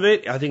lot of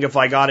it, I think if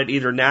I got it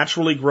either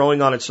naturally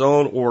growing on its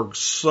own or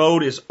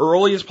sowed as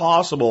early as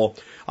possible,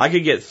 I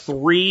could get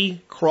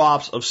 3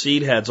 crops of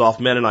seed heads off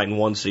Mennonite in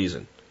one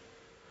season.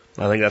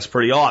 I think that's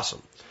pretty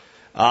awesome.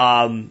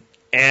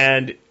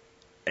 And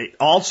it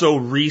also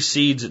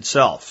reseeds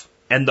itself,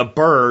 and the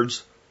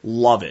birds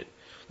love it.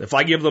 If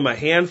I give them a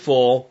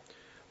handful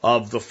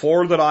of the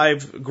 4 that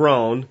I've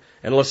grown,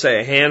 and let's say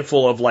a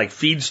handful of like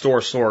feed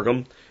store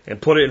sorghum,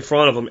 and put it in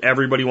front of them,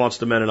 everybody wants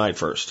the Mennonite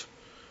first.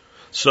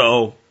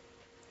 So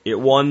it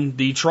won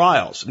the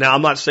trials. Now,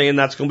 I'm not saying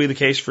that's going to be the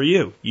case for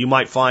you. You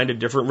might find a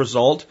different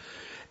result,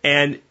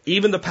 and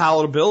even the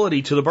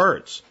palatability to the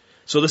birds.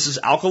 So this is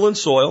alkaline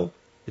soil.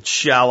 It's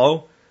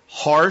shallow,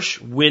 harsh,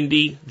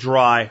 windy,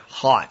 dry,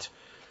 hot.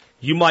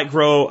 You might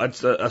grow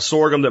a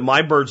sorghum that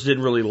my birds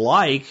didn't really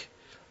like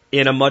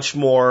in a much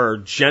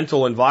more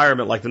gentle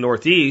environment like the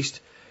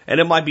Northeast, and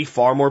it might be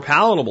far more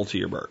palatable to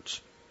your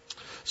birds.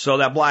 So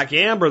that black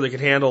amber that can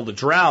handle the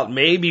drought,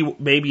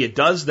 maybe it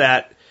does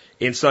that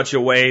in such a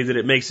way that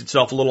it makes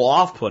itself a little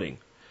off-putting.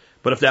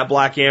 But if that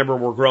black amber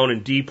were grown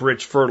in deep,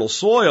 rich, fertile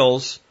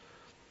soils,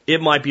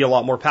 it might be a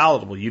lot more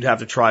palatable. You'd have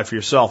to try for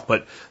yourself.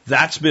 But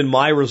that's been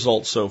my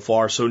result so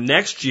far. So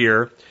next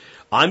year,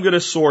 I'm going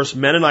to source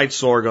Mennonite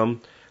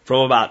sorghum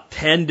from about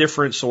 10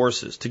 different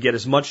sources to get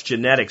as much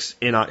genetics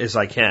in as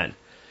I can.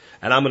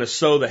 And I'm going to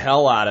sow the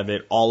hell out of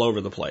it all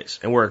over the place.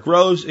 And where it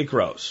grows, it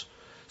grows.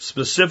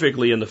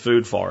 Specifically in the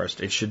food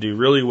forest. It should do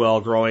really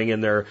well growing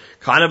in there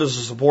kind of as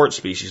a support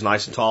species.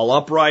 Nice and tall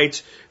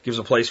upright. Gives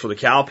a place for the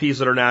cowpeas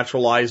that are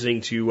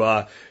naturalizing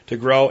to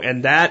grow.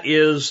 And that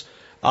is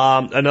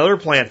another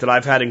plant that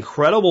I've had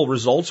incredible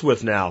results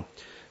with now,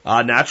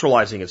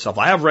 naturalizing itself.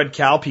 I have red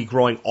cowpea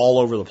growing all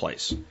over the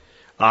place.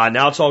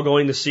 Now it's all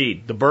going to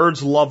seed. The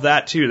birds love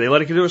that too. They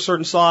let it get to a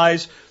certain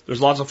size.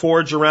 There's lots of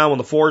forage around. When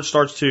the forage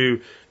starts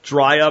to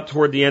dry up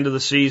toward the end of the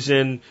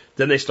season,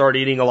 then they start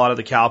eating a lot of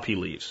the cowpea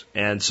leaves.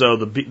 And so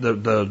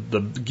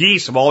the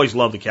geese have always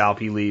loved the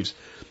cowpea leaves.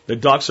 The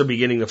ducks are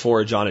beginning to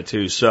forage on it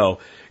too. So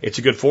it's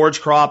a good forage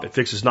crop. It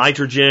fixes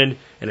nitrogen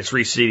and it's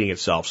reseeding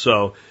itself.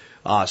 So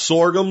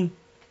sorghum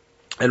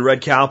and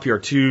red cowpea are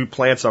 2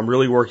 plants I'm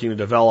really working to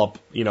develop,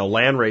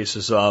 land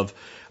races of,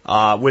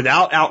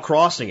 without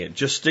outcrossing it,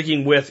 just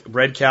sticking with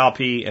red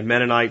cowpea and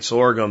Mennonite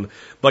sorghum,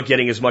 but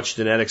getting as much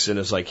genetics in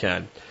as I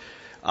can.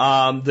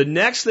 The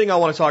next thing I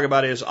want to talk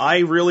about is I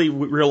really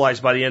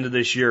realized by the end of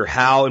this year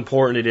how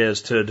important it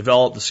is to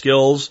develop the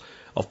skills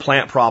of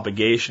plant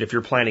propagation if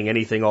you're planting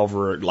anything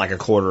over like a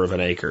quarter of an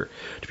acre.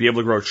 To be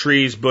able to grow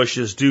trees,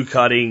 bushes, do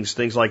cuttings,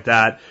 things like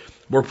that.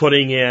 We're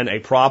putting in a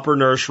proper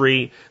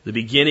nursery. The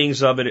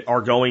beginnings of it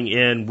are going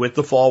in with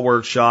the fall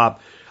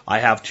workshop. I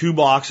have 2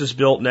 boxes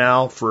built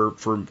now for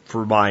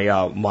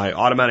my my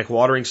automatic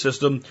watering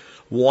system.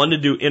 One to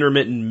do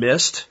intermittent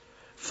mist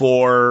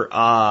for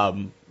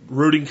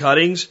rooting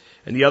cuttings,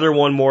 and the other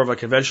one more of a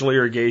conventional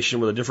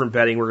irrigation with a different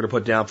bedding we're going to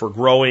put down for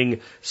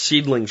growing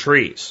seedling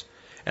trees.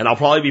 And I'll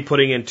probably be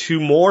putting in 2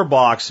 more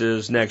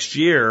boxes next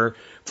year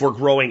for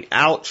growing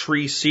out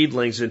tree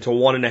seedlings into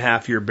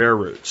 1.5-year bare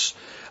roots.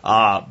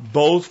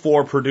 Both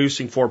for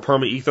producing for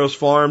Perma Ethos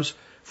farms,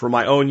 for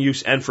my own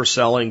use, and for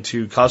selling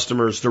to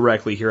customers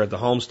directly here at the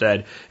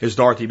homestead as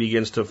Dorothy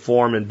begins to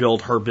form and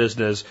build her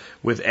business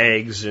with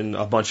eggs and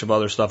a bunch of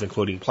other stuff,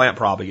 including plant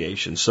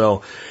propagation.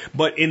 So,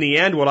 but in the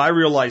end, what I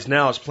realize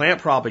now is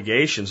plant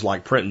propagation is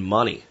like printing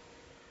money.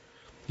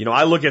 You know,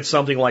 I look at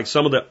something like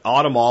some of the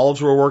autumn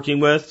olives we're working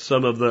with,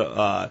 some of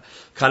the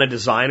kind of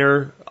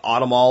designer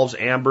autumn olives,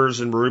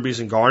 ambers and rubies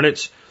and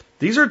garnets.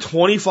 These are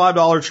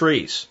 $25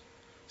 trees.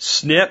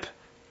 Snip,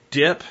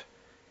 dip,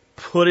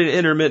 put in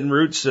intermittent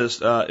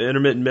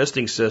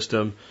misting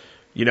system.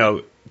 You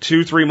know,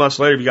 2-3 months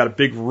later, you got a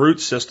big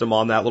root system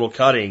on that little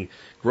cutting.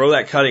 Grow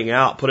that cutting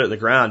out, put it in the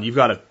ground. You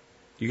got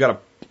a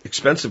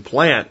expensive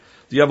plant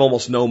that you have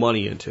almost no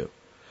money into.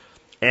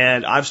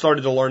 And I've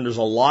started to learn there's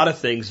a lot of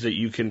things that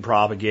you can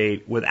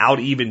propagate without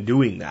even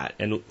doing that,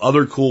 and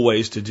other cool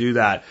ways to do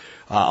that.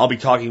 I'll be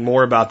talking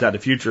more about that in the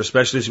future,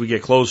 especially as we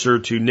get closer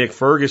to Nick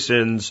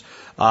Ferguson's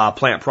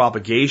plant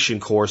propagation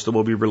course that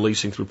we'll be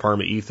releasing through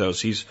Perma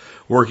Ethos. He's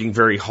working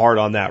very hard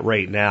on that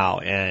right now,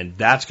 and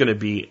that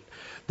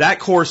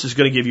course is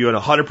going to give you a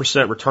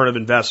 100% return of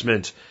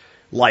investment,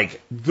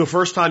 like the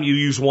first time you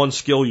use one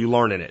skill you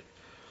learn in it.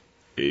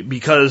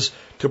 Because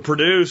to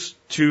produce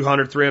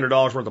 $200,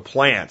 $300 worth of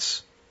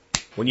plants,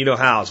 when you know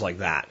how, it's like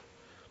that.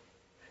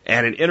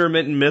 And an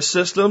intermittent mist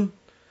system,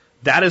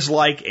 that is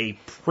like a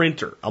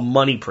printer, a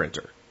money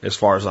printer, as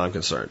far as I'm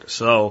concerned.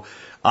 So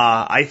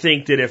I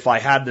think that if I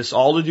had this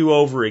all to do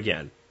over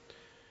again,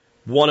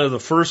 one of the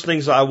first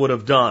things I would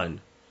have done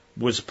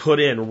was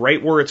put in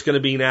right where it's going to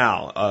be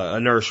now,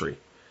 a nursery.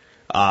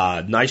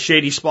 Nice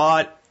shady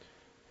spot,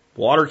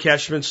 water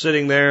catchment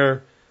sitting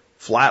there,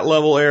 flat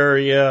level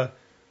area,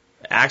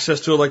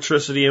 access to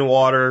electricity and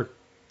water.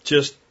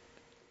 Just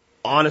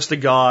honest to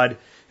God,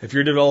 if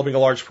you're developing a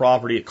large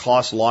property, it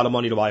costs a lot of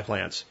money to buy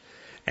plants.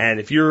 And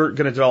if you're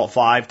going to develop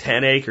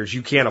 5-10 acres,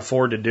 you can't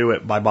afford to do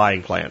it by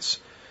buying plants.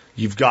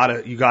 You've got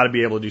to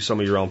be able to do some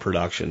of your own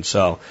production.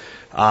 So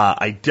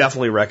I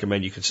definitely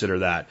recommend you consider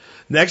that.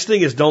 Next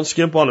thing is don't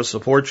skimp on the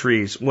support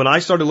trees. When I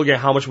started looking at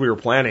how much we were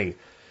planting,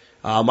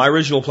 my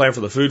original plan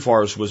for the food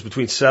forest was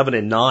between 7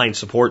 and 9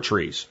 support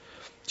trees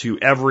to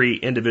every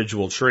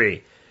individual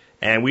tree.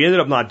 And we ended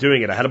up not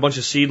doing it. I had a bunch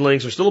of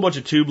seedlings. There's still a bunch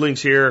of tubelings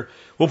here.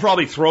 We'll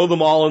probably throw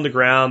them all in the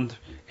ground,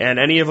 and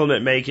any of them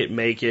that make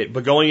it.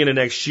 But going into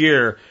next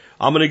year,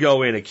 I'm going to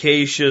go in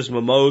acacias,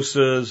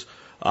 mimosas,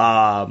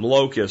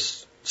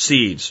 locust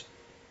seeds.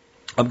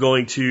 I'm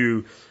going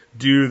to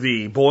do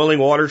the boiling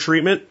water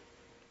treatment,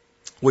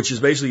 which is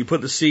basically you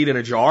put the seed in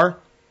a jar,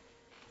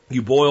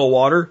 you boil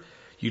water,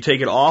 you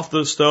take it off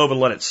the stove and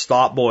let it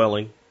stop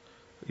boiling.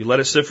 You let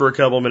it sit for a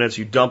couple of minutes.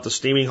 You dump the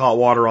steaming hot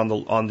water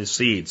on the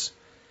seeds.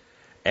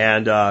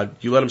 And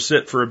you let them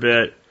sit for a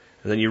bit,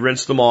 and then you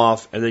rinse them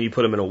off, and then you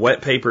put them in a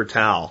wet paper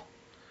towel.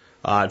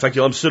 In fact,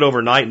 you let them sit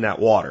overnight in that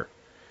water.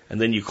 And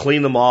then you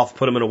clean them off,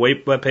 put them in a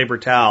wet paper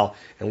towel,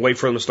 and wait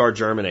for them to start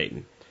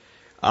germinating.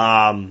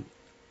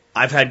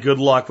 I've had good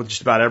luck with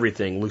just about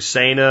everything.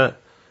 Lucena,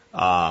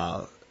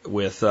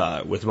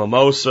 with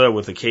mimosa,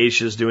 with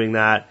acacias doing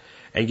that,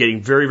 and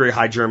getting very, very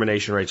high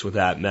germination rates with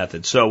that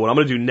method. So what I'm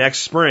going to do next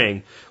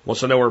spring,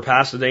 once I know we're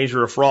past the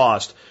danger of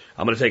frost,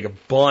 I'm going to take a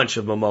bunch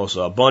of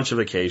mimosa, a bunch of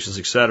acacias,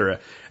 etc.,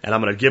 and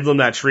I'm going to give them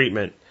that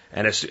treatment.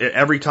 And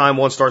every time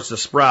one starts to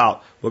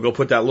sprout, we'll go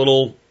put that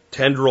little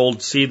tendril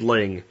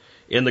seedling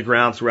in the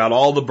ground throughout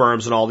all the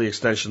berms and all the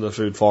extension of the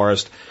food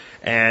forest.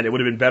 And it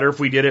would have been better if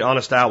we did it on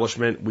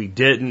establishment. We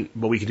didn't,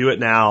 but we can do it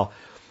now.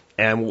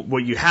 And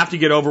what you have to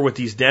get over with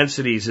these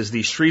densities is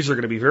these trees are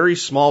going to be very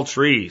small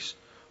trees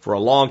for a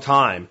long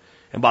time.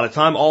 And by the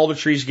time all the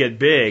trees get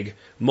big,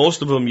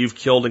 most of them you've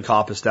killed and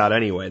coppiced out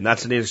anyway. And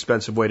that's an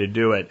inexpensive way to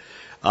do it.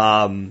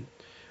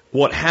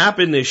 What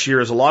happened this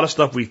year is a lot of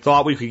stuff we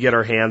thought we could get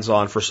our hands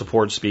on for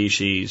support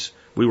species,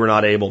 we were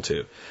not able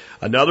to.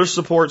 Another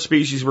support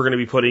species we're going to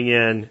be putting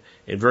in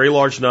very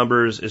large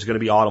numbers is going to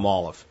be autumn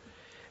olive.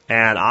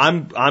 And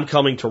I'm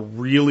coming to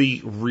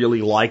really,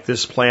 really like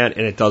this plant,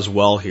 and it does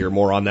well here.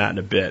 More on that in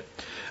a bit.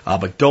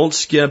 But don't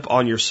skip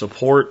on your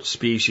support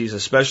species,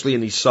 especially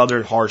in these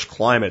southern harsh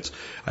climates.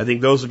 I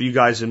think those of you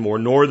guys in more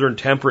northern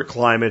temperate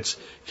climates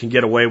can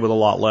get away with a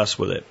lot less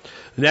with it.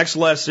 The next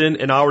lesson,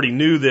 and I already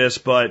knew this,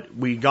 but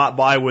we got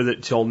by with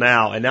it till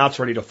now, and now it's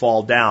ready to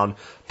fall down.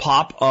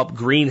 Pop-up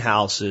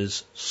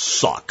greenhouses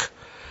suck.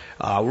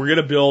 We're going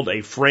to build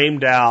a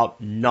framed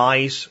out,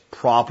 nice,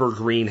 proper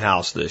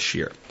greenhouse this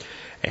year.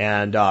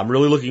 And I'm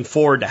really looking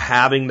forward to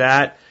having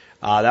that.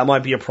 That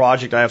might be a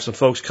project. I have some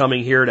folks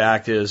coming here to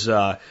act as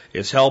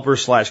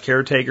helpers /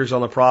 caretakers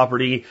on the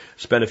property,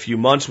 spend a few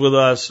months with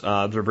us.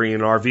 They're bringing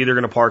an RV they're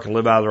going to park and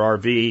live out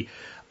of their RV.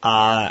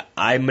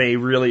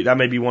 That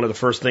may be one of the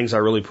first things I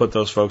really put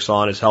those folks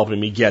on, is helping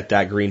me get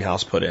that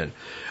greenhouse put in,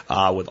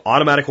 with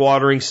automatic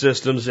watering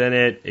systems in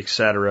it,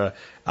 etc.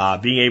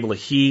 Being able to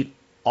heat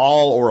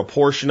all or a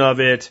portion of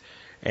it,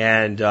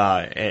 and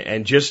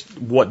just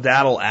what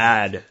that'll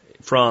add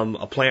from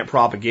a plant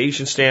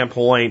propagation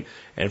standpoint,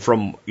 and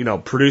from,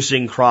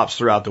 producing crops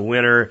throughout the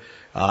winter,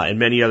 and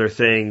many other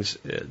things.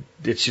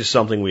 It's just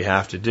something we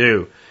have to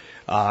do.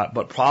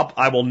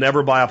 I will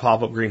never buy a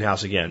pop-up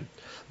greenhouse again.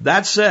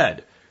 That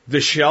said, the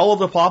shell of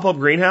the pop-up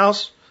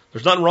greenhouse,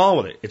 there's nothing wrong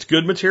with it. It's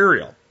good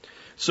material.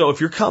 So if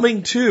you're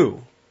coming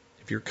to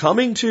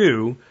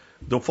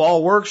the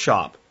fall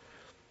workshop,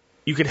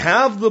 you can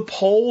have the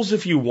poles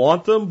if you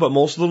want them, but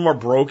most of them are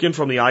broken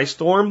from the ice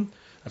storm.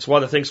 That's why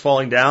the thing's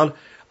falling down.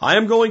 I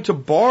am going to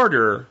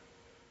barter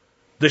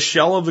the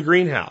shell of the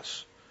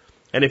greenhouse.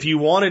 And if you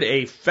wanted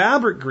a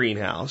fabric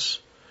greenhouse,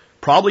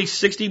 probably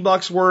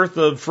 $60 worth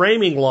of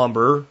framing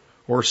lumber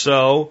or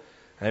so,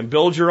 and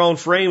build your own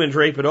frame and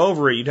drape it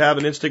over it, you'd have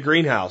an instant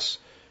greenhouse.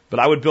 But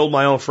I would build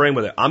my own frame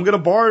with it. I'm going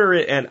to barter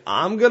it, and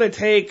I'm going to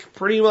take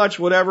pretty much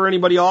whatever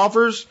anybody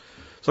offers.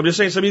 So I'm just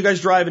saying, some of you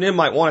guys driving in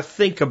might want to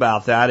think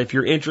about that if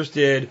you're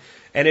interested.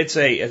 And it's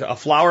a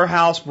Flower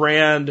House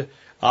brand,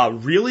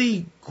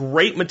 really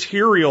great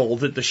material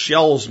that the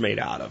shell's made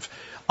out of.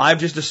 I've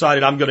just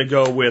decided I'm going to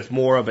go with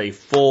more of a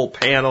full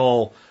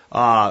panel,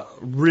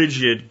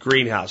 rigid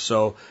greenhouse.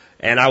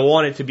 And I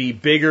want it to be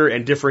bigger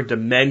and different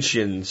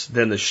dimensions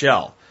than the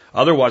shell.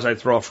 Otherwise, I'd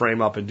throw a frame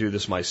up and do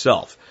this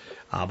myself.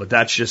 But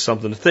that's just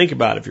something to think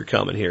about if you're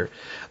coming here.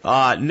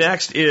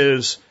 Next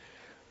is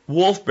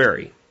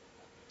wolfberry.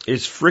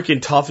 It's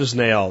freaking tough as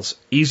nails,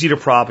 easy to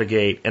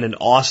propagate, and an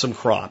awesome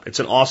crop. It's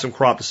an awesome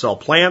crop to sell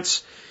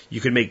plants. You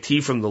can make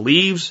tea from the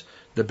leaves.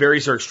 The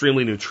berries are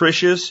extremely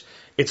nutritious.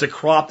 It's a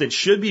crop that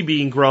should be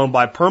being grown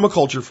by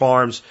permaculture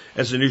farms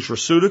as a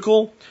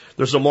nutraceutical.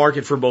 There's a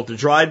market for both the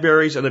dried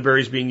berries and the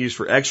berries being used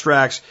for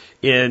extracts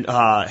in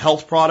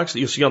health products that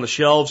you'll see on the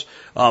shelves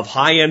of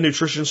high-end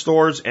nutrition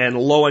stores and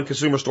low-end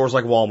consumer stores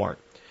like Walmart.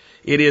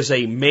 It is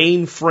a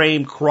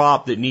mainframe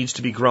crop that needs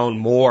to be grown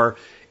more.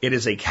 It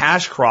is a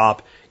cash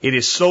crop. It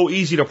is so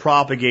easy to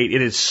propagate,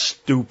 it is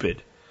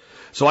stupid.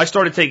 So I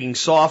started taking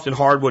soft and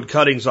hardwood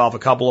cuttings off a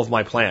couple of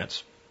my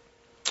plants.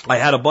 I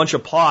had a bunch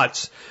of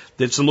pots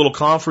that some little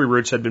comfrey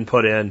roots had been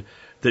put in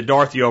that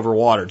Dorothy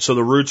overwatered, so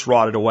the roots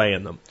rotted away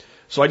in them.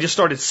 So I just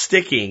started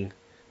sticking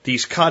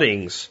these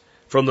cuttings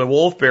from the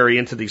wolfberry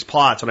into these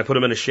pots, and I put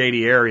them in a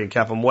shady area and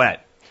kept them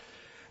wet.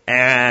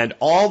 And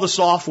all the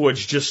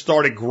softwoods just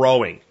started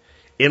growing.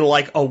 In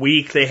like a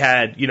week, they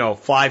had,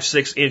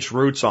 5-6 inch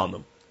roots on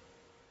them.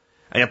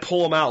 And I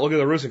pull them out, look at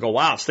the roots, and go,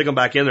 wow, stick them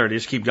back in there, and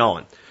just keep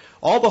going.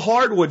 All the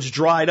hardwoods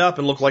dried up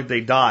and looked like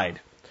they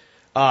died.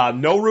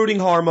 No rooting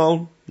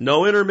hormone,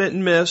 no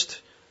intermittent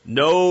mist,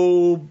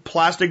 no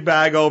plastic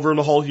bag over them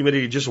to hold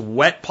humidity, just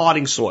wet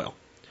potting soil.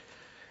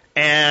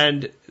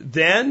 And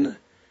then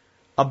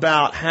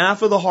about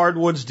half of the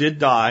hardwoods did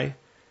die,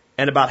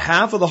 and about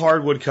half of the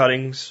hardwood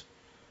cuttings,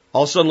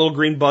 all of a sudden little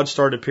green buds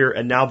started to appear,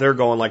 and now they're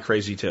going like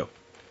crazy too.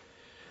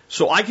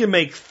 So I can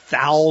make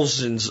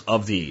thousands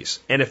of these.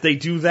 And if they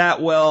do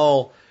that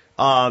well,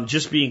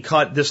 just being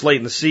cut this late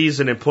in the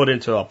season and put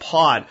into a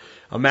pot,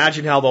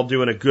 imagine how they'll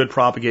do in a good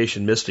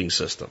propagation misting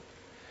system.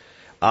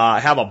 I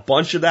have a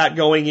bunch of that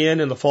going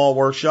in the fall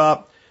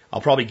workshop.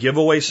 I'll probably give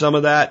away some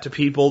of that to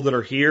people that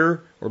are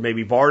here, or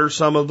maybe barter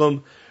some of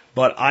them.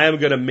 But I am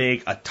going to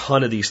make a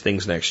ton of these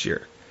things next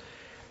year.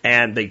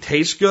 And they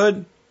taste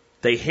good.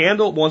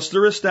 Once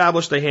they're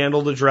established, they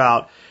handle the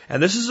drought.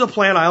 And this is a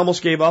plant I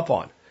almost gave up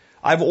on.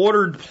 I've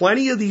ordered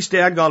plenty of these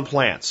daggone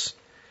plants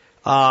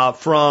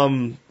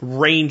from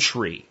Rain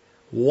Tree,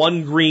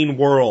 One Green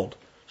World,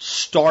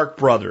 Stark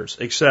Brothers,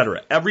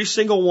 etc. Every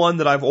single one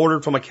that I've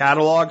ordered from a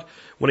catalog,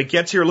 when it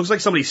gets here, it looks like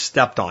somebody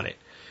stepped on it.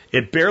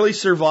 It barely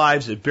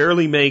survives. It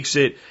barely makes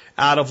it.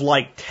 Out of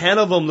like 10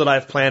 of them that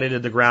I've planted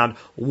in the ground,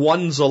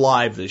 one's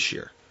alive this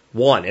year.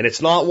 One. And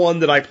it's not one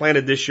that I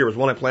planted this year. It was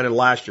one I planted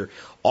last year.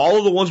 All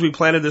of the ones we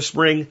planted this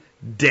spring,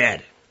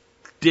 dead.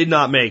 Did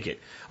not make it.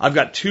 I've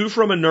got 2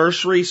 from a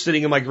nursery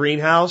sitting in my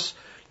greenhouse.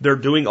 They're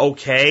doing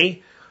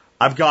okay.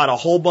 I've got a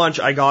whole bunch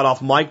I got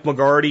off Mike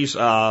McGarty's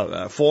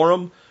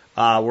forum,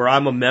 where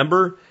I'm a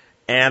member,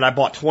 and I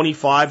bought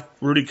 25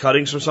 rooted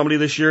cuttings from somebody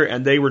this year,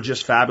 and they were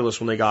just fabulous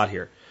when they got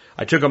here.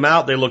 I took them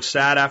out. They looked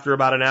sad after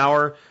about an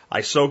hour.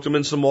 I soaked them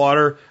in some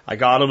water. I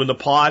got them in the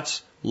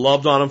pots,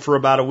 loved on them for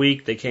about a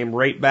week. They came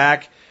right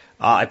back.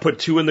 I put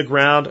 2 in the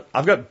ground.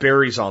 I've got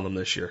berries on them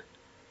this year.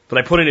 But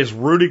I put in his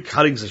rooted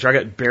cuttings this year. I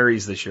got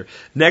berries this year.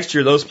 Next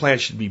year, those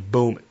plants should be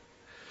booming.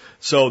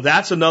 So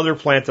that's another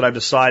plant that I've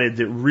decided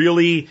that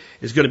really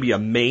is going to be a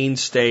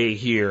mainstay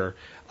here.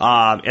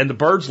 And the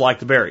birds like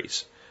the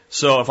berries.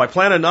 So if I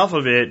plant enough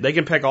of it, they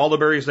can pick all the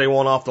berries they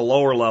want off the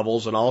lower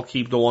levels, and I'll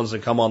keep the ones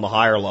that come on the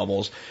higher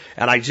levels.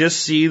 And I just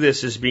see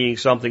this as being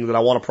something that I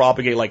want to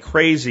propagate like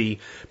crazy,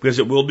 because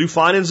it will do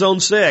fine in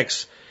Zone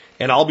 6,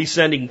 and I'll be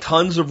sending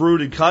tons of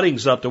rooted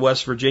cuttings up to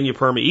West Virginia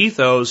Perma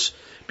Ethos,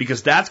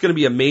 because that's going to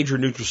be a major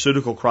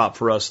nutraceutical crop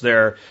for us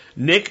there.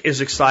 Nick is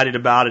excited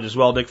about it as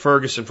well. Nick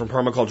Ferguson from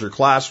Permaculture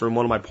Classroom,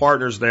 one of my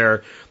partners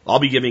there. I'll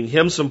be giving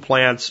him some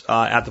plants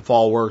at the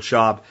fall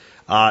workshop.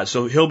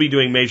 So he'll be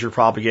doing major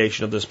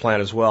propagation of this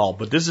plant as well.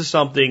 But this is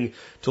something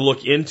to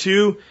look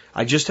into.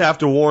 I just have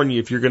to warn you,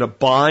 if you're going to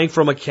buy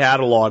from a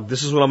catalog,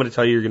 this is what I'm going to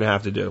tell you you're going to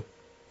have to do.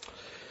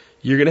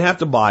 You're going to have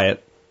to buy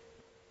it.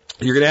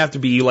 You're going to have to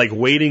be like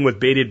waiting with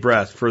bated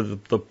breath for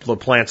the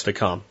plants to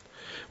come.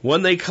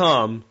 When they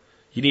come,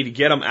 you need to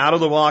get them out of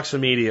the box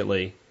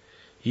immediately.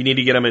 You need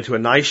to get them into a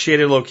nice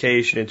shaded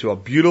location, into a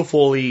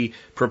beautifully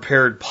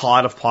prepared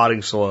pot of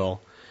potting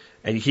soil.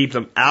 And you keep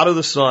them out of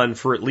the sun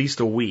for at least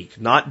a week.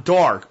 Not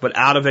dark, but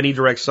out of any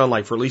direct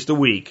sunlight for at least a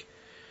week.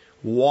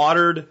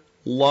 Watered,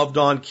 loved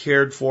on,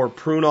 cared for,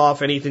 prune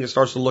off anything that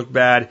starts to look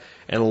bad,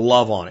 and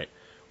love on it.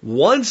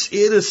 Once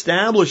it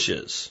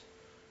establishes,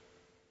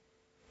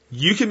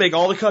 you can make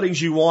all the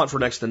cuttings you want for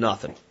next to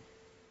nothing.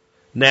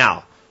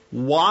 Now,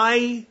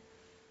 why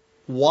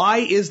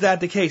is that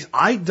the case?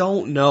 I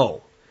don't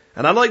know.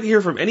 And I'd like to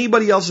hear from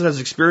anybody else that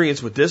has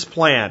experience with this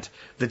plant,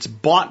 that's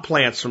bought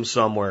plants from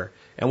somewhere,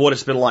 and what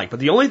it's been like. But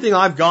the only thing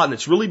I've gotten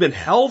that's really been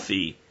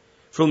healthy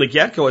from the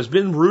get-go has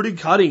been rooted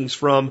cuttings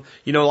from,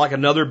 like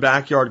another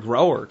backyard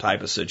grower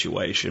type of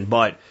situation.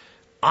 But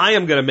I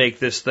am going to make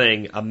this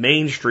thing a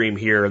mainstream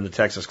here in the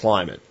Texas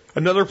climate.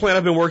 Another plant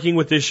I've been working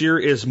with this year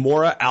is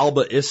Mora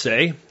alba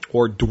isse,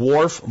 or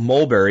dwarf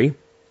mulberry.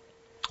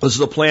 This is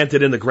a plant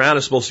that in the ground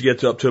is supposed to get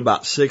to up to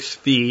about 6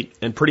 feet,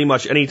 and pretty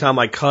much anytime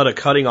I cut a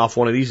cutting off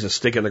one of these and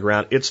stick it in the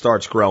ground, it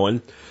starts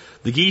growing.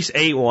 The geese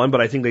ate one, but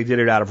I think they did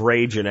it out of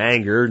rage and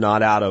anger,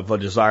 not out of a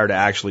desire to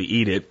actually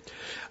eat it.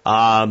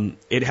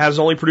 It has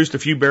only produced a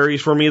few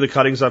berries for me, the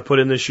cuttings I've put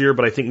in this year,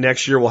 but I think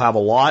next year we'll have a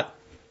lot.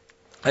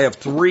 I have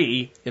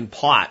 3 in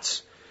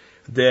pots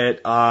that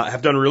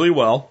have done really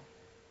well,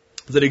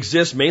 that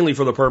exist mainly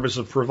for the purpose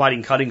of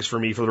providing cuttings for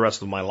me for the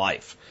rest of my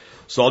life.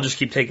 So I'll just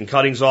keep taking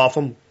cuttings off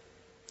them.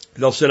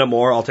 They'll send up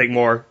more, I'll take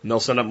more, and they'll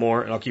send up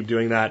more, and I'll keep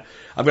doing that.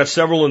 I've got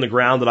several in the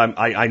ground that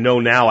I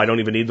know now I don't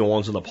even need the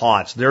ones in the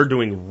pots. They're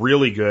doing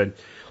really good.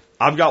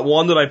 I've got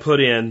one that I put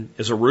in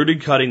as a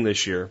rooted cutting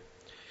this year.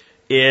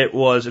 It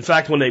was, in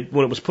fact, when it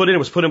was put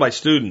in by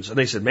students, and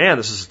they said, man,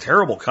 this is a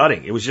terrible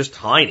cutting. It was just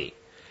tiny.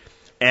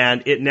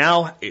 And it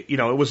now, it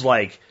was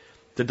like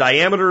the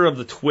diameter of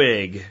the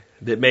twig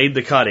that made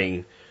the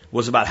cutting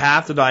was about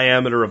half the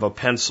diameter of a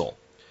pencil.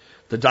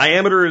 The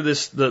diameter of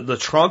the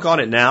trunk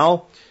on it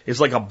now is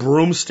like a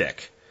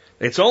broomstick.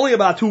 It's only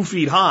about 2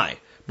 feet high,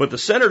 but the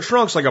center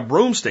trunk's like a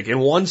broomstick in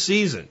one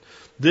season.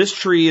 This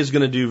tree is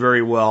going to do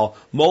very well.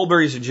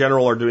 Mulberries in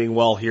general are doing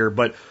well here,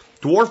 but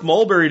dwarf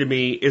mulberry to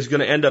me is going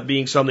to end up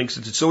being something,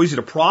 since it's so easy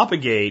to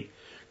propagate,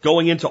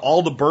 going into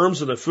all the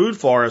berms of the food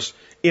forest.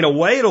 In a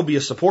way, it'll be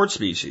a support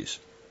species.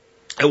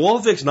 It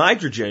won't fix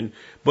nitrogen,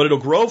 but it'll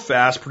grow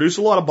fast, produce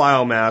a lot of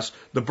biomass.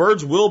 The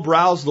birds will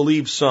browse the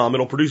leaves some.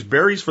 It'll produce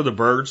berries for the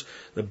birds.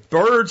 The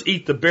birds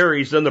eat the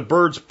berries, then the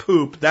birds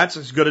poop. That's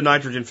as good a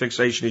nitrogen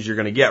fixation as you're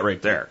going to get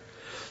right there.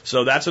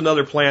 So that's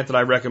another plant that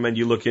I recommend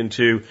you look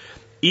into.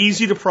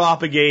 Easy to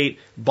propagate.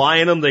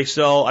 Buying them, they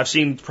sell. I've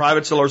seen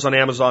private sellers on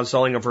Amazon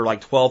selling them for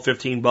like $12,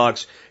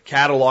 $15.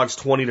 Catalogs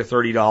 $20 to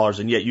 $30,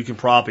 and yet you can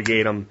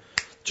propagate them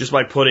just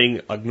by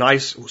putting a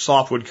nice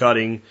softwood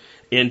cutting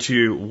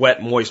into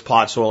wet, moist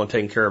pot soil and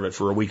taking care of it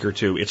for a week or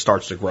two. It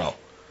starts to grow.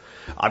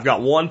 I've got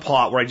one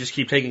pot where I just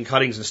keep taking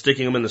cuttings and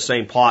sticking them in the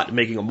same pot and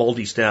making a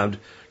multi-stemmed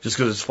just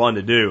because it's fun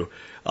to do.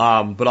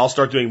 But I'll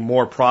start doing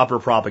more proper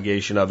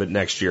propagation of it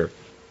next year.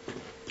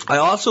 I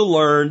also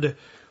learned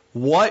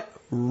what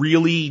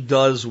really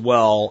does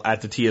well at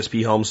the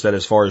TSP homestead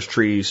as far as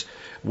trees.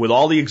 With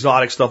all the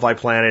exotic stuff I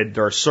planted,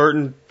 there are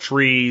certain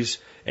trees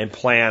and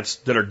plants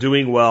that are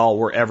doing well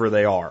wherever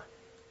they are.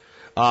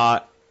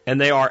 And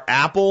they are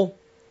apple,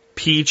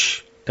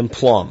 peach, and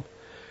plum.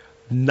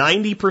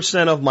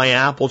 90% of my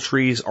apple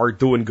trees are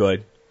doing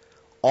good.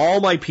 All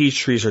my peach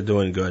trees are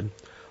doing good.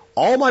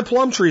 All my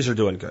plum trees are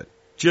doing good.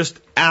 Just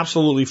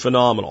absolutely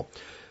phenomenal.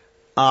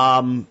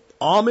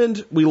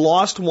 Almond, we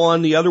lost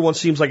one. The other one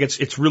seems like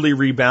it's really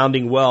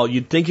rebounding well.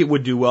 You'd think it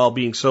would do well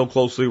being so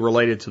closely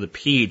related to the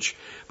peach,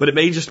 but it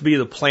may just be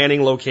the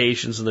planting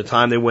locations and the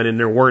time they went in.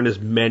 There weren't as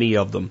many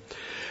of them.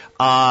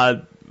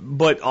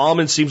 But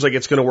almond seems like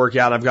it's going to work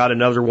out. I've got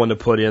another one to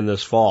put in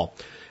this fall.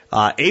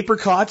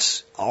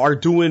 Apricots are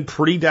doing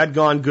pretty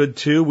dadgone good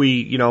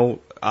too.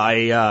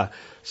 I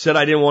said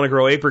I didn't want to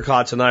grow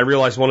apricots, and I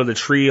realized one of the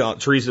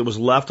trees that was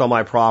left on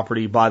my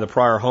property by the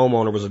prior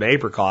homeowner was an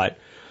apricot.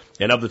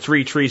 And of the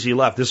 3 trees he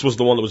left, this was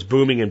the one that was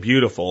booming and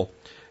beautiful.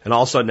 And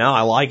all of a sudden now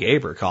I like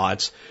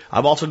apricots.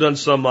 I've also done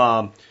some,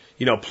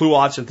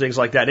 pluots and things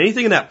like that.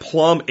 Anything in that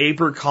plum,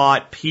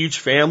 apricot, peach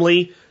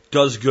family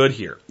does good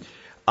here.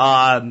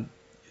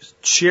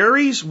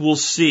 Cherries, we'll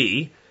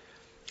see.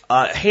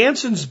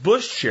 Hansen's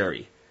bush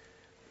cherry.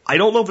 I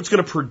don't know if it's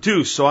going to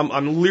produce, so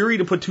I'm leery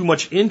to put too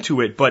much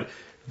into it, but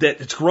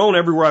that it's grown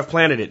everywhere I've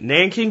planted it.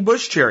 Nanking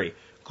bush cherry,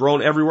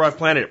 grown everywhere I've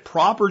planted it.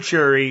 Proper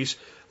cherries,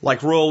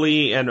 like Royal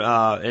Lee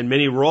and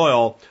Mini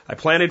Royal, I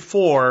planted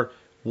 4.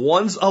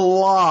 One's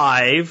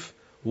alive,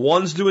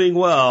 one's doing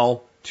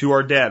well, 2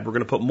 are dead. We're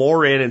going to put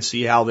more in and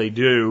see how they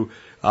do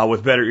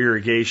with better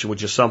irrigation,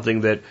 which is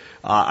something that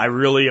I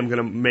really am going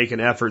to make an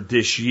effort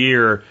this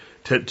year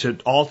to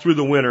all through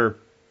the winter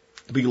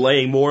be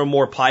laying more and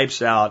more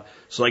pipes out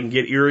so I can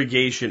get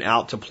irrigation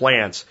out to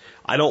plants.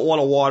 I don't want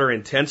to water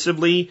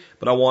intensively,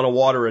 but I want to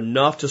water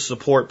enough to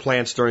support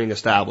plants during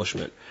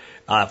establishment.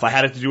 If I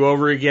had it to do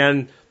over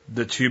again,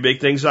 the 2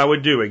 big things I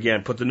would do,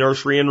 again, put the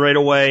nursery in right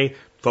away,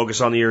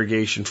 focus on the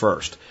irrigation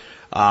first.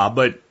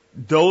 But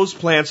those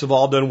plants have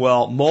all done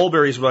well.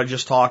 Mulberries, what I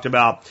just talked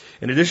about.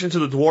 In addition to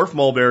the dwarf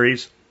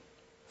mulberries,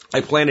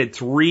 I planted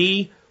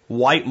 3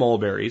 white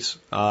mulberries.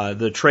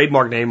 The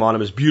trademark name on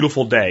them is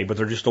Beautiful Day, but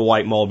they're just a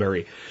white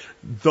mulberry.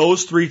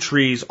 Those 3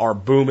 trees are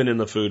booming in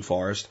the food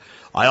forest.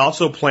 I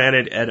also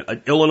planted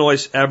an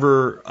Illinois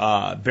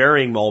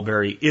ever-bearing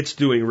mulberry. It's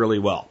doing really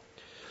well.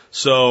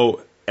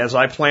 So as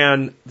I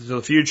plan to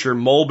the future,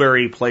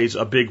 mulberry plays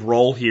a big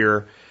role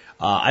here.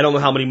 I don't know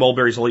how many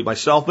mulberries I'll eat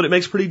myself, but it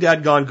makes pretty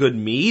dadgone good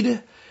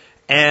mead,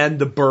 and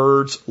the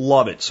birds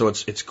love it. So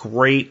it's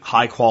great,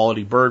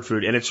 high-quality bird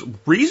food, and it's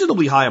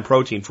reasonably high in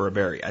protein for a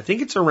berry. I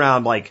think it's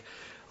around like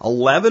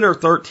 11 or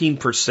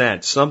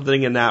 13%,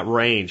 something in that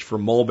range for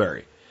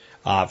mulberry,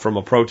 from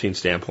a protein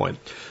standpoint.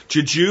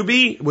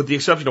 Jujube, with the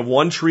exception of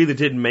 1 tree that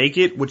didn't make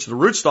it, which the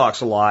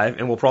rootstock's alive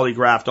and will probably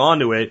graft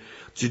onto it,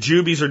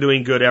 jujubes are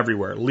doing good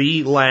everywhere.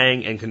 Lee,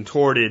 Lang, and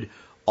Contorted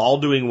all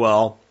doing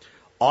well.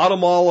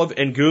 Autumn olive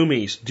and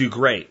gummies do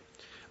great.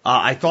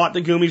 I thought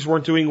the gummies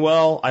weren't doing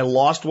well. I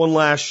lost one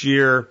last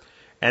year,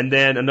 and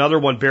then another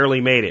one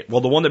barely made it.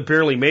 Well, the one that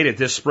barely made it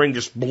this spring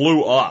just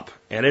blew up,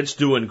 and it's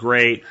doing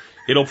great.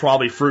 It'll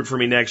probably fruit for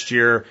me next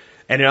year.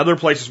 And in other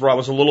places where I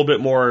was a little bit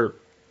more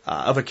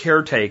of a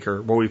caretaker,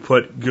 where we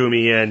put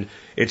gummy in,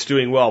 it's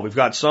doing well. We've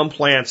got some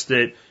plants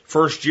that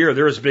first year,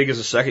 they're as big as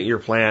a second year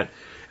plant,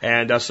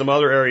 and some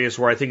other areas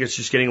where I think it's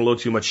just getting a little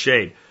too much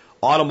shade.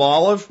 Autumn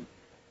olive,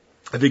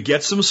 if it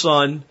gets some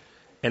sun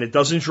and it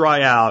doesn't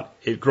dry out,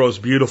 it grows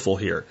beautiful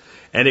here.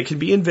 And it can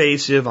be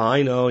invasive,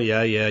 I know,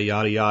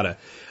 yada, yada.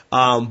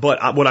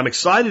 But what I'm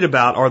excited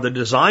about are the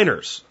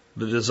designers,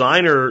 the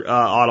designer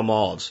autumn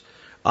olives.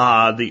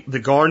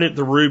 The garnet,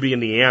 the ruby,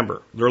 and the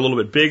amber. They're a little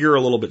bit bigger,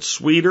 a little bit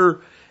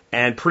sweeter,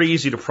 and pretty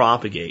easy to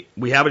propagate.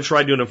 We haven't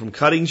tried doing them from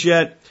cuttings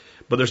yet,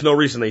 but there's no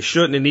reason they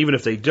shouldn't. And even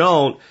if they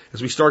don't,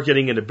 as we start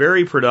getting into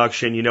berry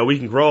production, we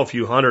can grow a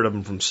few hundred of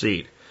them from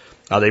seed.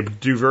 They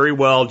do very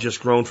well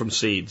just grown from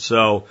seed.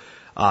 So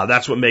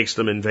that's what makes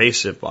them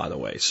invasive, by the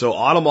way. So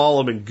autumn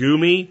olive and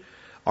gummy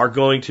are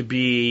going to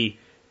be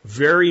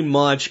very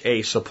much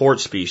a support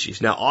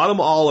species. Now,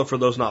 autumn olive, for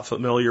those not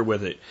familiar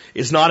with it,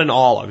 is not an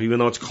olive, even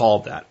though it's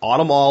called that.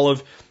 Autumn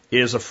olive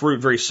is a fruit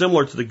very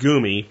similar to the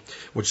gummy,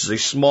 which is a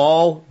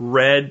small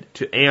red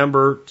to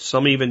amber,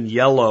 some even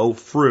yellow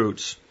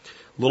fruits,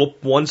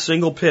 one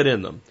single pit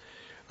in them.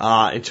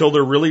 Until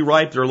they're really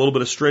ripe, they're a little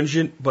bit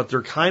astringent, but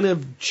they're kind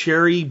of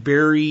cherry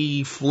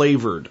berry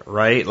flavored,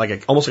 right?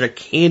 Almost like a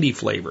candy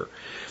flavor.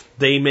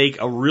 They make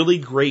a really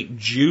great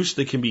juice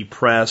that can be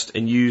pressed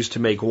and used to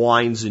make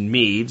wines and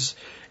meads,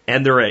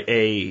 and they're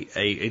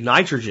a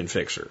nitrogen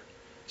fixer.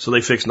 So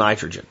they fix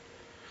nitrogen.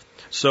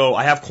 So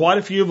I have quite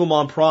a few of them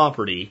on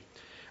property.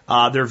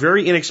 They're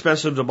very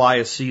inexpensive to buy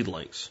as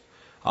seedlings.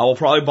 I will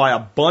probably buy a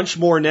bunch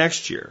more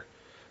next year.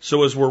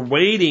 So as we're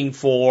waiting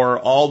for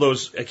all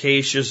those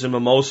acacias and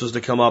mimosas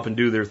to come up and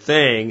do their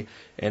thing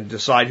and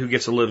decide who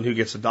gets to live and who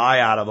gets to die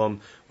out of them,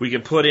 we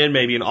can put in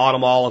maybe an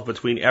autumn olive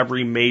between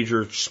every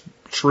major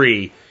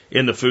tree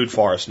in the food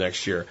forest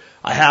next year.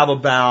 I have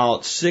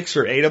about 6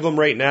 or 8 of them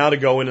right now to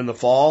go in the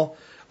fall.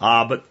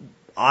 But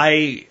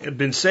I have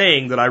been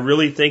saying that I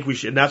really think we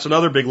should, and that's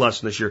another big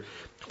lesson this year,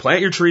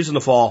 plant your trees in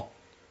the fall.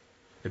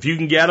 If you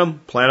can get them,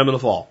 plant them in the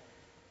fall.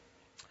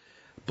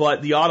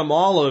 But the autumn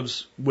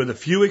olives, with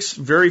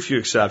very few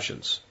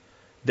exceptions,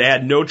 they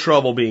had no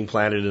trouble being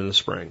planted in the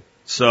spring.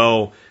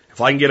 So if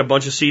I can get a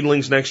bunch of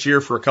seedlings next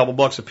year for a couple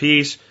bucks a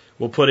piece,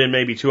 we'll put in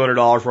maybe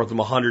 $200 worth of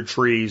 100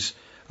 trees,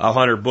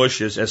 100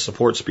 bushes as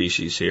support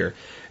species here.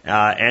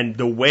 And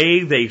the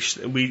way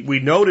we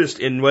noticed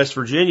in West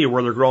Virginia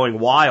where they're growing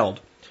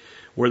wild,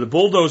 where the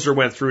bulldozer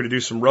went through to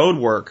do some road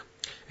work,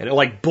 and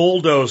it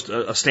bulldozed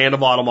a stand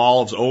of autumn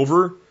olives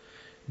over,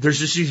 there's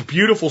just these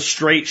beautiful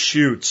straight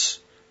shoots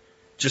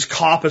just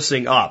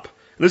coppicing up.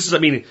 This is,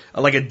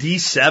 like a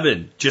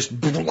D7, just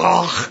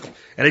blah,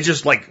 and it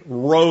just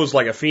rose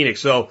like a phoenix.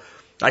 So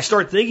I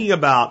start thinking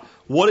about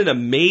what an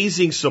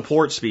amazing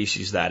support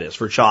species that is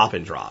for chop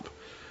and drop.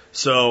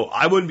 So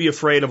I wouldn't be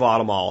afraid of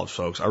autumn olives,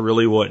 folks. I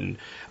really wouldn't.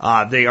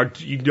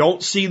 You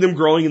don't see them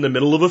growing in the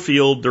middle of a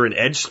field. They're an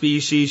edge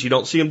species. You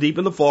don't see them deep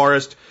in the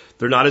forest.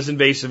 They're not as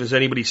invasive as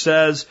anybody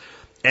says.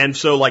 And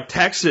so like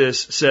Texas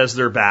says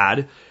they're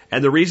bad.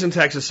 And the reason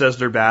Texas says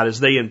they're bad is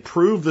they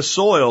improve the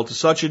soil to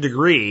such a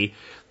degree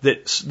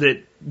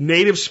that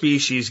native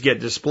species get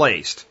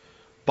displaced,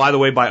 by the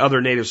way, by other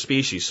native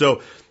species.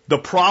 So the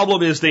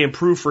problem is they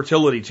improve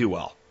fertility too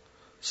well.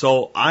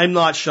 So I'm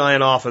not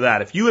shying off of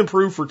that. If you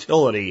improve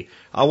fertility,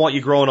 I want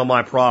you growing on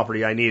my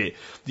property. I need it.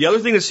 The other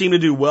thing that seemed to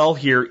do well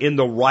here in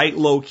the right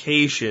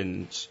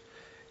locations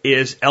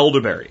is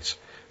elderberries.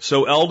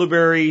 So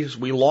elderberries,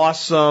 we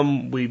lost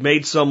some, we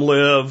made some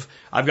live.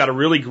 I've got a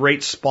really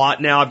great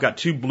spot now. I've got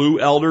 2 blue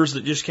elders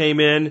that just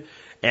came in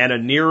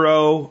and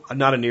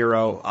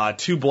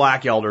two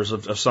black elders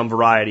of some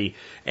variety.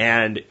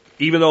 And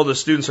even though the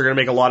students are going to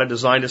make a lot of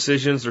design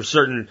decisions, there's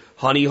certain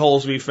honey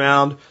holes we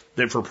found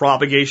that for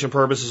propagation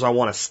purposes, I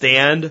want a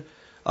stand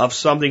of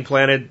something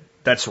planted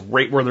that's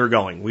right where they're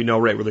going. We know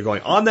right where they're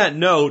going. On that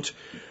note,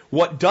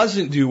 what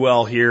doesn't do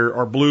well here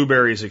are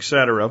blueberries,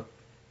 etc.,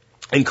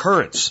 and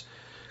currants.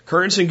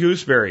 Currants and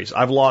gooseberries.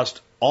 I've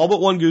lost all but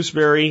one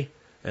gooseberry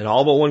and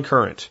all but one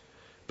currant.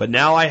 But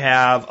now I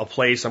have a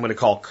place I'm going to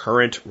call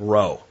Currant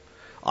Row.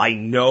 I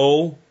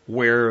know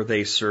where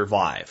they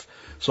survive.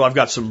 So I've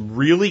got some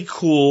really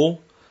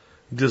cool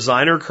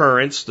designer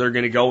currants. They're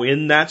going to go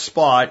in that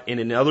spot and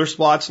in other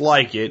spots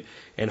like it,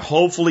 and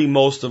hopefully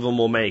most of them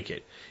will make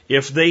it.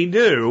 If they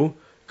do,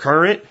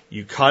 currant,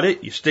 you cut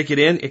it, you stick it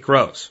in, it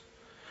grows.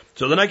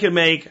 So then I can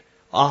make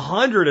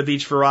 100 of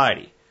each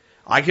variety.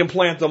 I can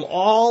plant them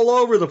all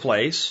over the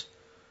place,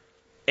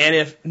 and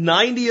if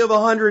 90 of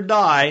 100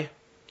 die,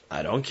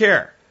 I don't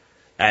care.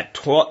 At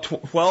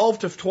 $12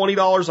 to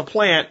 $20 a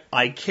plant,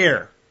 I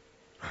care.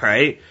 All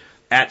right?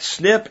 At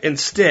snip and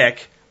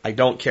stick, I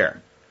don't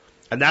care.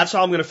 And that's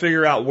how I'm going to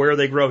figure out where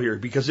they grow here,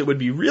 because it would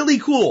be really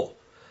cool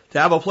to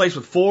have a place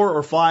with 4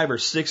 or 5 or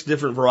 6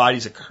 different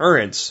varieties of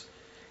currants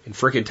in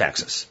frickin'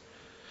 Texas.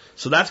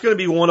 So that's going to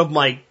be one of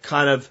my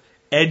kind of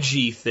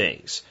edgy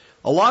things.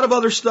 A lot of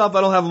other stuff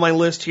I don't have on my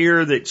list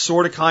here that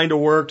sort of kind of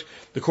worked.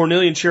 The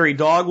Cornelian cherry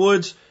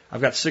dogwoods,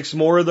 I've got 6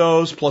 more of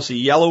those, plus a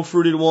yellow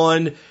fruited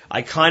one.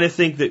 I kind of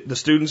think that the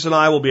students and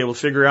I will be able to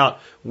figure out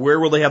where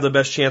will they have the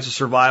best chance of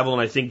survival.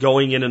 And I think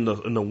going in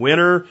the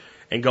winter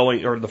and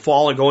or the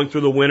fall and going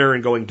through the winter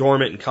and going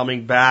dormant and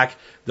coming back,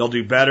 they'll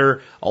do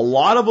better. A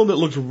lot of them that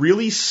looked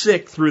really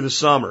sick through the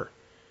summer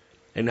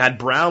and had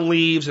brown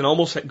leaves and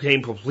almost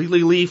became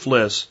completely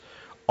leafless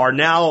are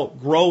now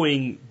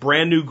growing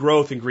brand new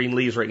growth in green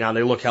leaves right now, and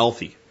they look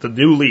healthy. The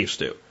new leaves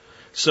do.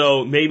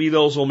 So maybe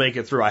those will make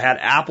it through. I had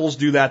apples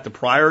do that the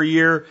prior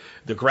year.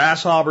 The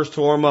grasshoppers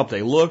tore them up.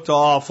 They looked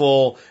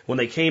awful. When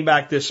they came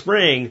back this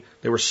spring,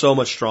 they were so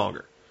much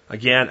stronger.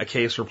 Again, a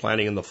case for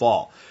planting in the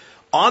fall.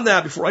 On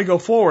that, before I go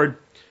forward,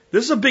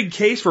 this is a big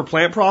case for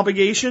plant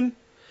propagation.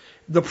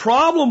 The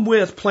problem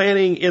with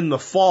planting in the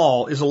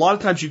fall is a lot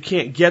of times you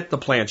can't get the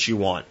plants you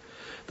want.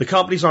 The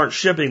companies aren't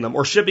shipping them,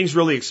 or shipping's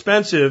really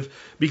expensive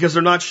because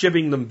they're not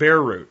shipping them bare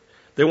root.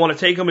 They want to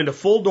take them into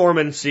full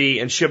dormancy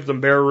and ship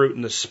them bare root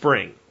in the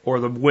spring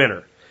or the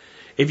winter.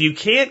 If you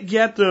can't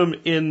get them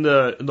in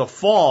the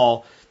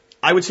fall,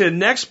 I would say the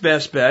next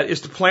best bet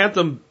is to plant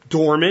them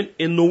dormant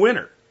in the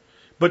winter.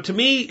 But to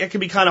me, it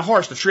can be kind of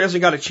harsh. The tree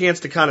hasn't got a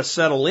chance to kind of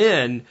settle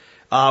in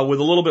with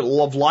a little bit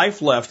of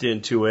life left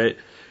into it.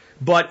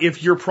 But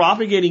if you're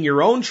propagating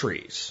your own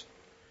trees,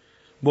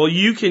 well,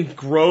 you can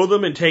grow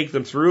them and take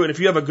them through. And if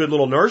you have a good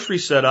little nursery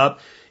set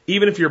up,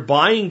 even if you're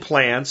buying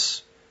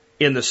plants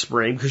in the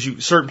spring,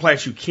 because certain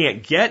plants you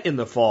can't get in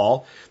the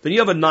fall, then you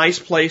have a nice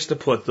place to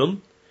put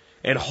them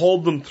and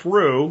hold them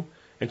through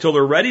until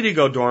they're ready to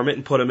go dormant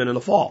and put them in the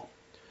fall.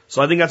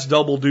 So I think that's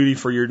double duty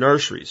for your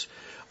nurseries.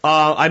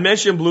 I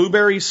mentioned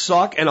blueberries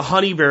suck, and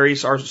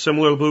honeyberries are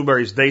similar to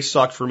blueberries. They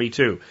suck for me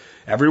too.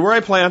 Everywhere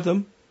I plant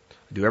them,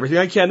 I do everything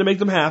I can to make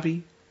them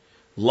happy.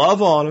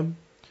 Love on them.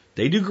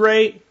 They do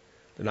great.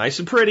 They're nice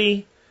and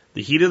pretty.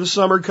 The heat of the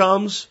summer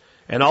comes,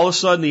 and all of a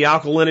sudden the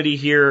alkalinity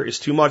here is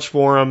too much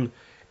for them,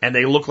 and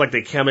they look like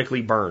they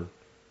chemically burn.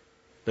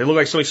 They look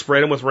like somebody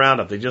sprayed them with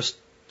Roundup. They just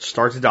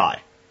start to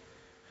die.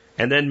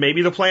 And then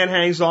maybe the plant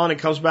hangs on and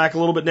comes back a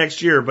little bit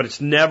next year, but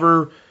it's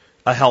never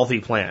a healthy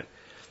plant.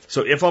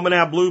 So if I'm going to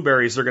have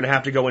blueberries, they're going to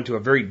have to go into a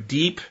very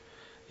deep,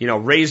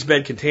 raised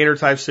bed container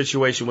type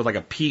situation with like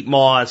a peat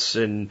moss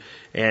and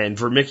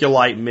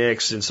vermiculite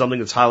mix and something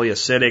that's highly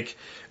acidic.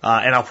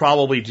 And I'll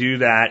probably do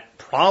that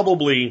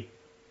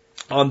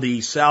on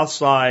the south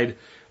side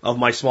of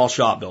my small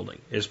shop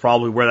building is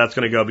probably where that's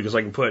going to go, because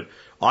I can put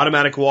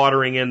automatic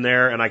watering in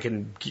there and I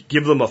can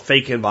give them a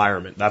fake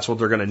environment. That's what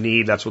they're going to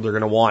need. That's what they're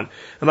going to want.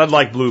 And I'd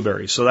like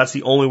blueberries. So that's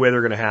the only way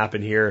they're going to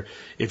happen here.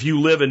 If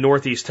you live in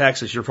Northeast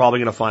Texas, you're probably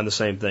going to find the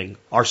same thing.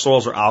 Our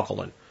soils are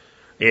alkaline.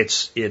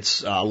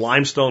 It's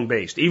limestone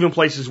based. Even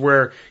places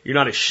where you're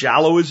not as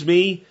shallow as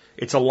me,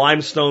 it's a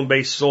limestone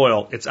based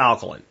soil. It's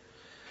alkaline.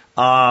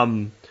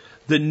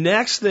 The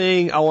next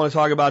thing I want to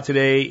talk about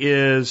today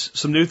is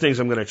some new things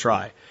I'm going to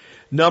try.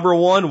 Number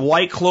one,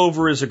 white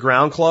clover is a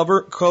ground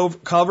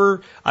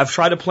cover. I've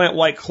tried to plant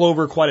white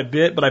clover quite a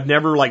bit, but I've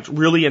never like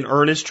really in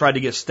earnest tried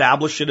to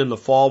establish it in the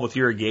fall with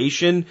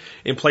irrigation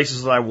in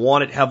places that I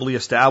want it heavily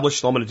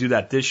established. So I'm going to do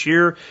that this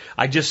year.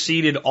 I just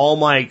seeded all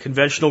my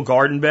conventional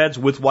garden beds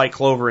with white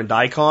clover and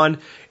daikon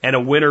and a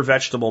winter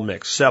vegetable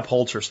mix, Sepp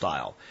Holzer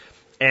style.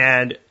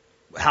 And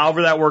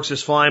however that works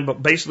is fine,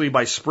 but basically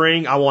by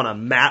spring, I want a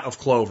mat of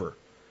clover.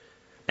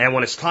 And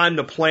when it's time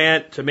to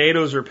plant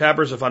tomatoes or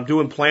peppers, if I'm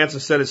doing plants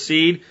instead of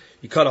seed,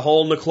 you cut a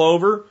hole in the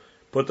clover,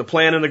 put the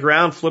plant in the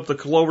ground, flip the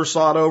clover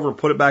sod over, and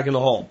put it back in the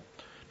hole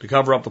to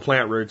cover up the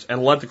plant roots,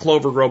 and let the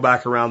clover grow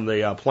back around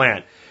the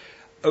plant.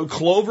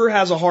 Clover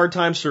has a hard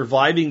time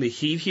surviving the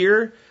heat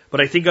here,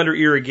 but I think under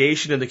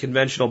irrigation in the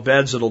conventional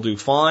beds, it'll do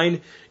fine.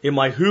 In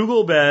my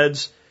hugel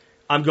beds,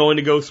 I'm going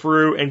to go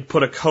through and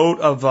put a coat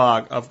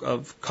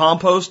of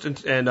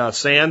compost and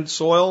sand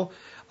soil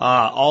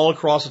all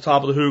across the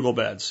top of the hugel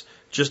beds.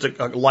 Just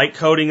a light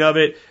coating of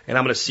it, and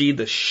I'm going to seed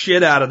the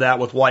shit out of that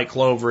with white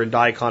clover and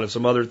daikon and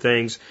some other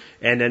things,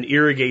 and then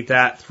irrigate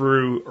that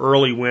through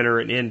early winter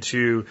and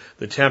into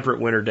the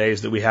temperate winter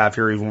days that we have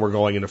here, even when we're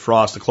going into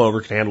frost. The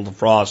clover can handle the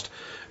frost,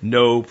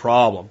 no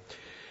problem.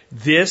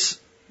 This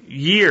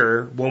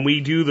year, when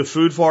we do the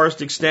food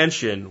forest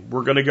extension,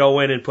 we're going to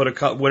go in and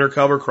put a winter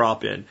cover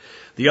crop in.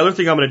 The other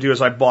thing I'm going to do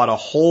is I bought a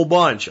whole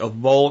bunch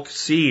of bulk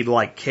seed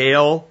like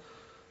kale,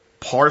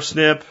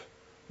 parsnip,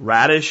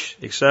 radish,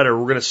 etc.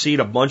 We're going to seed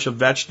a bunch of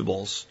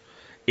vegetables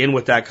in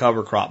with that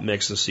cover crop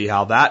mix and see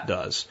how that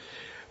does.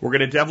 We're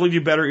going to definitely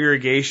do better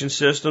irrigation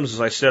systems.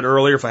 As I said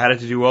earlier, if I had it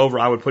to do over,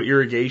 I would put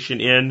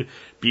irrigation in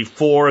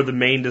before the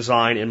main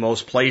design in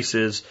most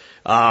places,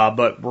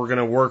 but we're going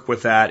to work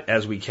with that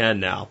as we can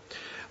now.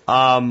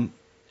 I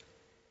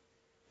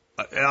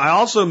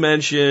also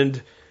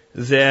mentioned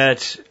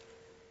that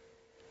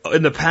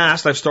in the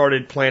past, I've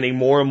started planning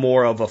more and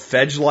more of a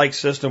fedge-like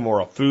system or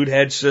a food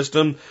hedge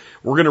system.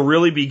 We're going to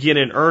really begin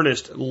in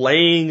earnest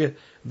laying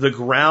the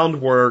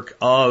groundwork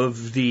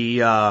of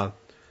the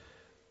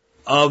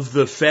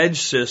fedge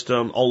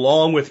system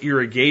along with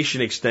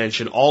irrigation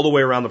extension all the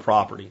way around the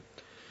property.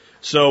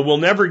 So we'll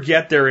never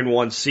get there in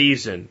one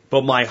season,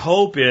 but my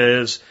hope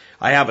is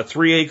I have a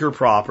 3-acre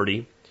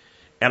property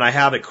and I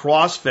have it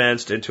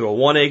cross-fenced into a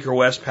 1-acre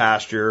west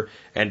pasture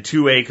and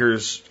 2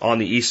 acres on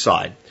the east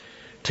side,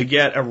 to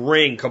get a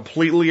ring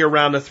completely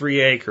around the 3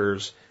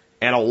 acres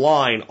and a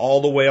line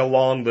all the way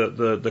along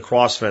the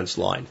cross fence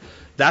line.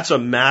 That's a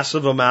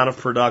massive amount of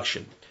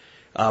production.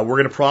 We're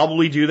going to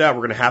probably do that.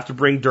 We're going to have to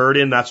bring dirt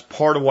in. That's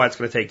part of why it's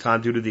going to take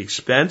time due to the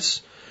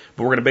expense.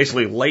 But we're going to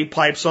basically lay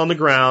pipes on the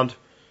ground,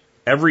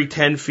 every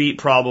 10 feet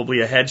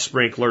probably a head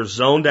sprinkler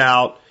zoned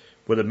out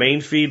with a main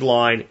feed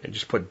line, and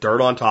just put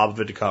dirt on top of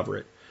it to cover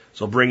it.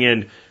 So bring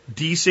in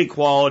decent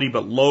quality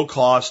but low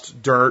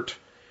cost dirt.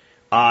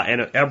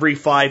 And every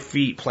 5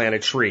 feet plant a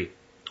tree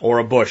or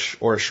a bush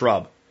or a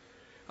shrub.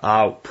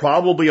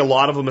 Probably a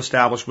lot of them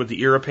established with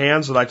the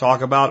irripans that I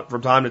talk about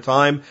from time to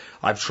time.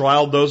 I've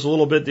trialed those a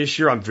little bit this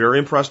year. I'm very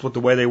impressed with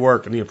the way they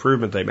work and the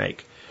improvement they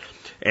make.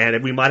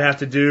 And we might have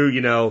to do,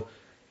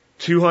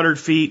 200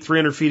 feet,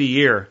 300 feet a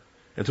year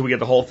until we get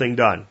the whole thing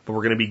done. But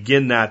we're going to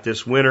begin that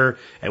this winter.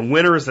 And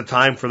winter is the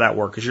time for that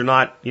work because you're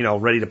not,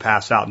 ready to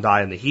pass out and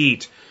die in the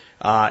heat.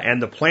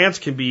 And the plants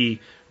can be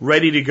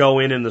ready to go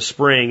in the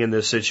spring in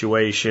this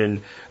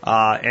situation,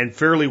 and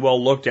fairly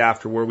well looked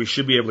after, where we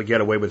should be able to get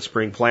away with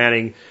spring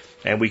planting,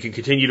 and we can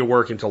continue to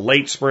work until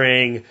late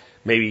spring,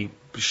 maybe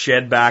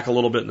shed back a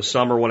little bit in the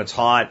summer when it's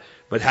hot,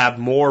 but have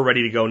more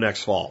ready to go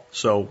next fall.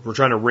 So we're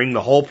trying to ring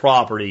the whole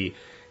property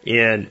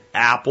in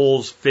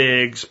apples,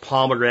 figs,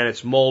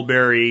 pomegranates,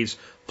 mulberries,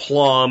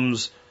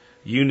 plums,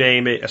 you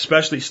name it,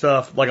 especially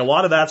stuff, like a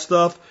lot of that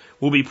stuff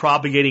will be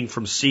propagating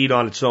from seed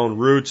on its own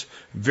roots,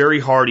 very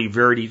hardy,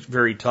 very,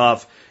 very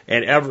tough,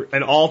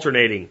 and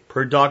alternating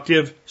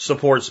productive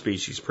support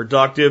species.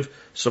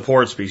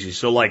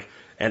 So like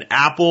an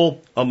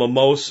apple, a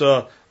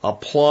mimosa, a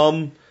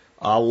plum,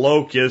 a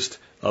locust,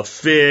 a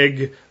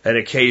fig, an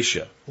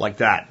acacia, like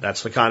that.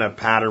 That's the kind of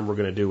pattern we're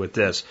going to do with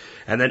this.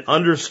 And then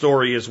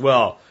understory as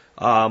well,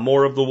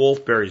 more of the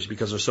wolfberries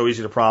because they're so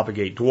easy to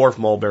propagate, dwarf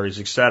mulberries,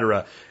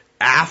 etc.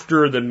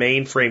 After the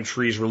mainframe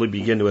trees really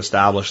begin to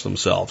establish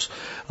themselves.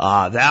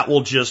 That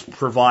will just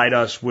provide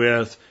us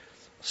with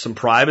some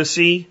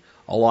privacy,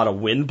 a lot of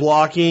wind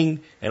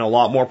blocking, and a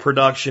lot more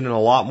production and a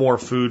lot more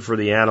food for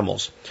the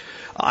animals.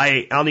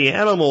 On the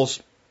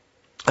animals,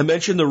 I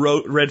mentioned the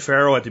red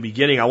pharaoh at the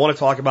beginning. I want to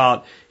talk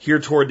about here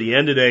toward the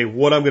end today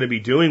what I'm going to be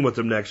doing with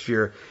them next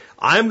year.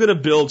 I'm going to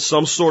build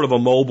some sort of a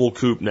mobile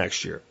coop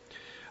next year.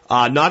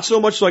 Not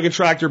so much so I can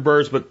tractor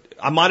birds, but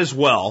I might as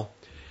well.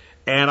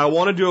 And I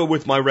want to do it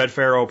with my red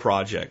pharaoh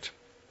project.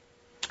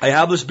 I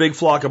have this big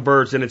flock of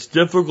birds, and it's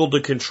difficult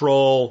to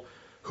control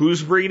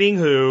who's breeding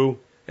who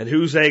and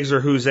whose eggs are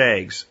whose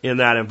eggs in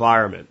that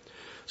environment.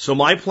 So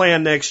my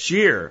plan next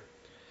year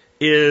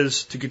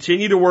is to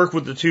continue to work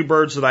with the 2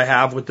 birds that I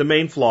have with the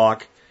main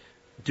flock,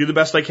 do the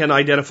best I can to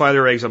identify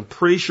their eggs. I'm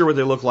pretty sure what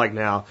they look like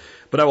now,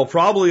 but I will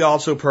probably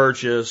also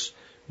purchase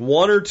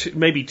 1 or 2,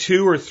 maybe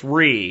 2 or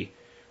 3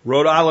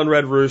 Rhode Island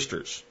red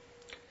roosters,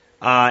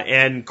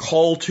 and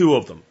cull 2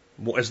 of them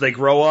as they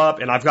grow up,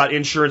 and I've got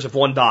insurance if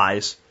one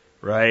dies,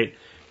 right?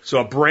 So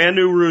a brand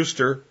new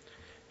rooster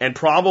and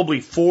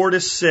probably 4 to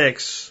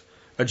 6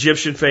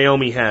 Egyptian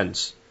Fayoumi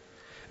hens,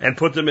 and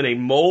put them in a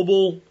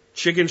mobile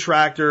chicken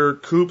tractor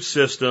coop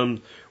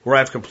system where I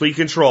have complete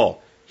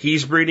control.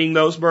 He's breeding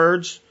those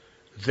birds.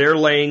 They're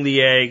laying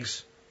the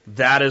eggs.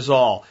 That is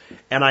all.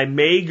 And I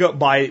may go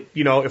by,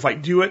 if I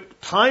do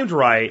it timed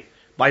right,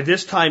 by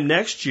this time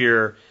next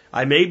year,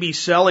 I may be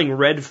selling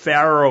red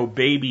pharaoh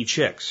baby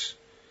chicks.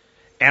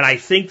 And I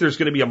think there's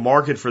going to be a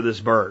market for this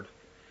bird.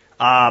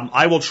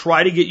 I will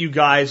try to get you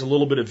guys a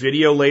little bit of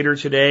video later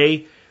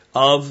today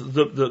of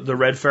the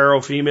red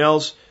pharaoh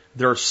females.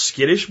 They're a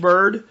skittish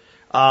bird.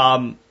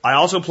 I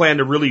also plan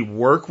to really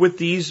work with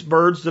these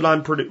birds that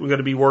I'm going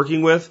to be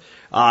working with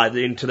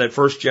into that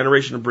first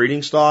generation of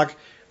breeding stock,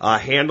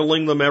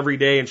 handling them every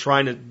day and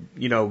trying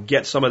to,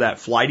 get some of that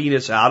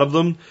flightiness out of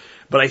them.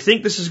 But I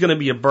think this is going to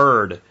be a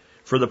bird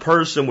for the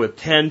person with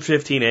 10,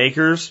 15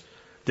 acres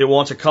that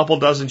wants a couple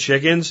dozen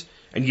chickens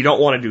and you don't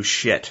want to do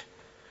shit.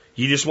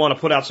 You just want to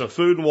put out some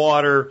food and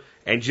water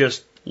and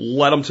just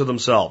let them to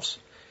themselves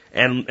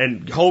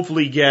and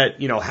hopefully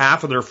get,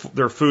 half of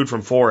their food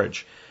from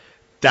forage.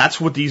 That's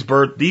what these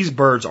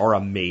birds are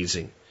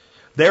amazing.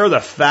 They're the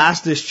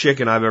fastest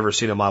chicken I've ever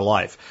seen in my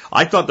life.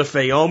 I thought the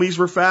Fayoumis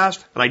were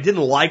fast, and I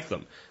didn't like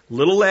them.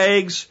 Little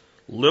legs,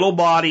 little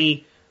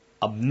body,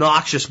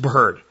 obnoxious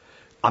bird.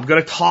 I'm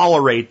going to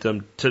tolerate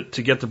them to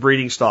get the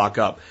breeding stock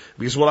up.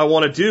 Because what I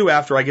want to do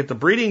after I get the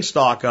breeding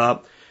stock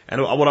up,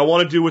 and what I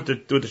want to do with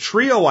the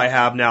trio I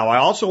have now, I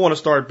also want to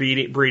start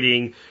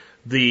breeding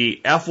the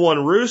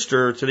F1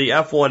 rooster to the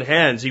F1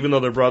 hens, even though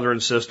they're brother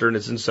and sister and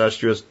it's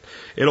incestuous.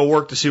 It'll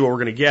work to see what we're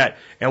going to get.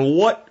 And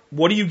what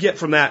do you get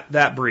from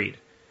that breed?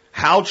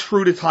 How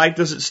true to type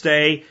does it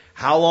stay?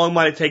 How long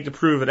might it take to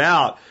prove it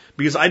out?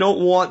 Because I don't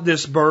want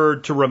this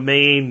bird to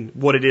remain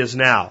what it is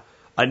now,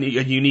 a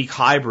unique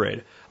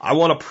hybrid. I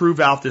want to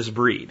prove out this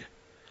breed.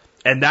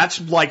 And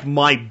that's like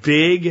my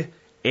big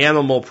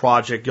animal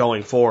project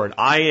going forward.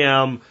 I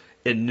am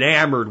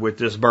enamored with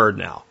this bird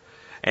now.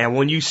 And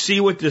when you see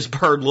what this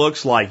bird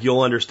looks like,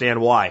 you'll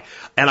understand why.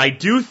 And I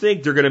do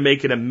think they're going to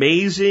make an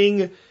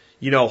amazing,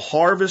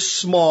 harvest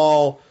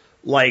small,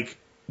 like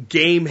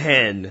game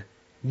hen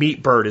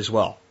meat bird as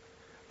well.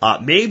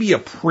 Maybe a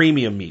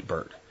premium meat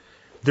bird.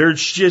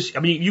 There's just,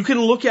 you can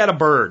look at a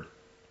bird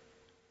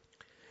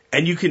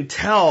and you can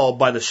tell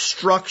by the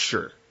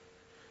structure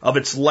of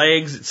its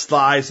legs, its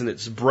thighs, and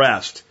its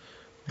breast.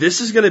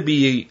 This is going to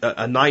be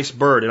a nice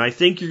bird. And I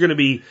think you're going to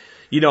be,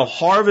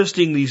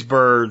 harvesting these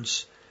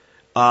birds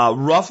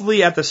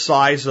roughly at the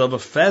size of a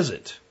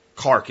pheasant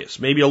carcass,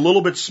 maybe a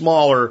little bit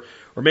smaller,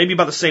 or maybe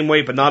about the same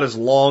weight, but not as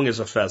long as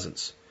a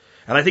pheasant's.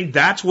 And I think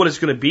that's what it's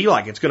going to be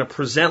like. It's going to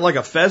present like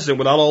a pheasant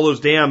without all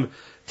those damn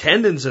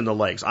tendons in the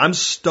legs. I'm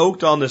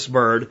stoked on this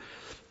bird.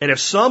 And if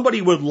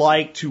somebody would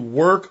like to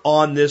work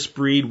on this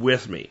breed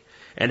with me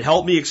and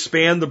help me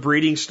expand the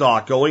breeding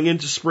stock going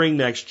into spring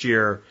next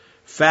year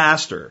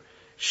faster,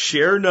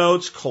 share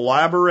notes,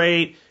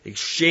 collaborate,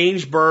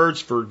 exchange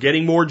birds for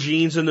getting more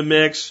genes in the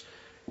mix,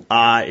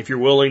 if you're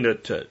willing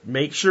to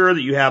make sure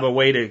that you have a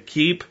way to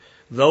keep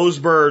those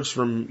birds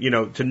from,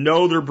 to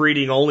know they're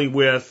breeding only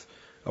with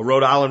a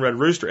Rhode Island red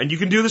rooster. And you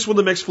can do this with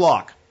a mixed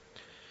flock.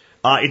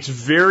 It's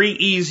very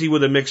easy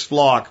with a mixed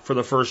flock for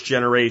the first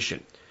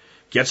generation.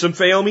 Get some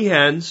Fayoumi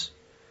hens,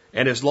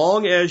 and as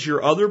long as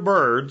your other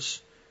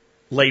birds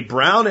lay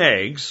brown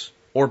eggs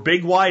or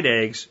big white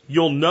eggs,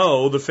 you'll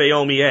know the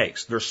Fayoumi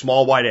eggs. They're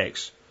small white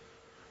eggs.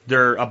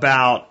 They're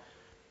about,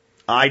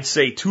 I'd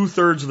say,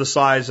 2/3 of the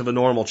size of a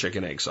normal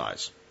chicken egg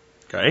size.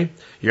 Okay?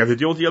 You have to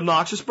deal with the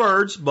obnoxious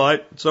birds,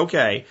 but it's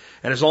okay.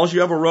 And as long as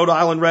you have a Rhode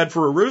Island red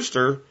for a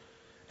rooster,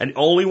 and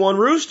only one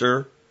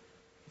rooster,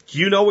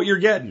 you know what you're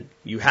getting.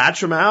 You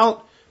hatch them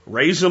out,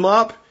 raise them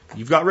up,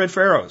 you've got red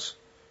pharaohs.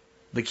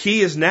 The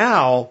key is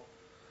now,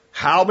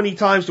 how many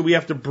times do we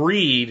have to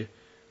breed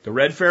the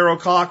red pharaoh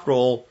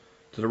cockerel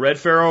to the red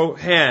pharaoh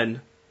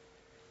hen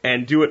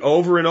and do it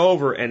over and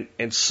over and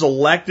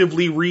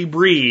selectively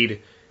rebreed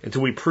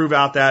until we prove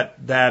out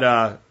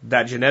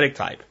that genetic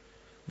type,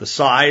 the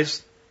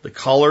size, the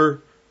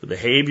color, the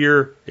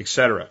behavior,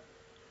 etc.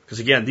 Because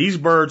again, these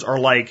birds are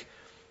like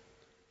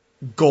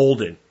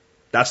golden.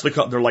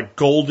 They're like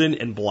golden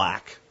and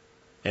black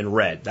and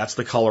red. That's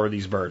the color of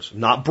these birds.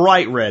 Not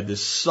bright red,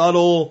 this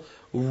subtle,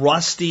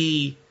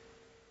 rusty,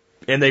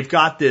 and they've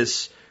got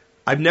this,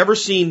 I've never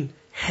seen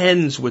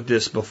hens with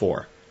this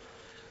before.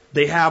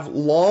 They have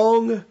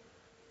long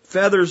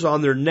feathers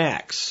on their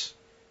necks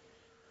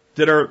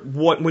that are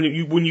when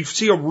you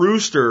see a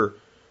rooster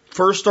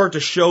first start to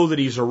show that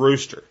he's a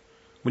rooster.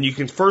 When you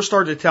can first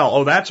start to tell,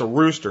 oh, that's a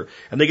rooster,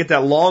 and they get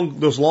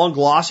those long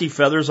glossy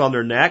feathers on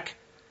their neck,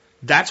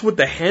 that's what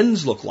the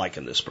hens look like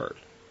in this bird.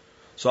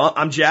 So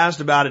I'm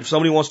jazzed about it. If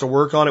somebody wants to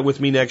work on it with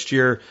me next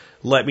year,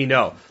 let me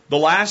know. The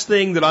last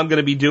thing that I'm going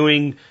to be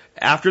doing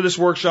after this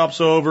workshop's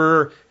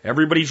over,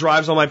 everybody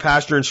drives on my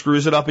pasture and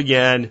screws it up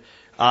again,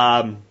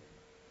 and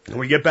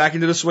we get back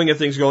into the swing of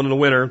things going in the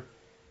winter,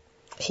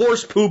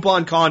 horse poop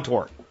on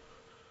contour.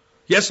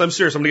 Yes, I'm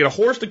serious. I'm going to get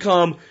a horse to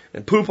come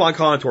and poop on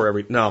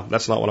contour no,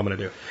 that's not what I'm going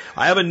to do.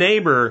 I have a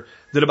neighbor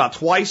that about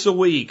twice a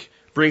week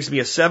brings me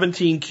a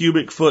 17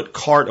 cubic foot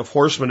cart of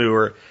horse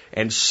manure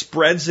and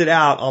spreads it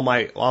out on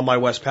my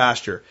west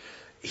pasture.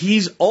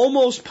 He's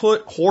almost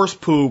put horse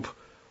poop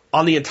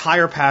on the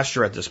entire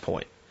pasture at this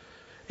point.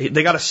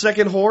 They got a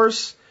second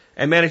horse,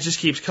 and man, it just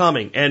keeps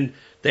coming. And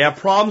they have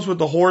problems with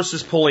the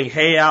horses pulling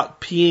hay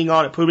out, peeing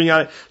on it, pooping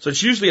on it. So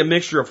it's usually a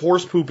mixture of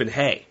horse poop and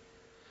hay.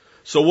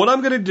 So what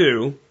I'm going to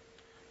do,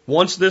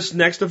 once this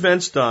next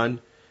event's done,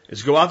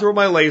 is go out there with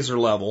my laser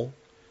level,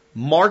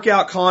 mark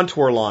out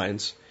contour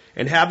lines,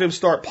 and have him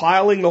start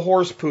piling the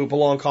horse poop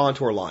along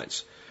contour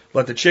lines.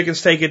 Let the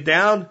chickens take it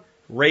down,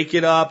 rake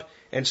it up,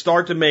 and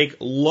start to make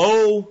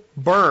low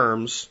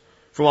berms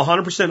from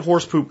 100%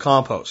 horse poop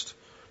compost.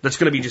 That's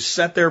going to be just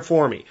set there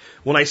for me.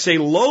 When I say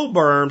low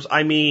berms,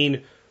 I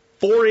mean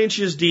 4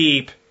 inches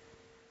deep,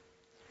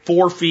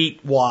 4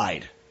 feet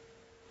wide,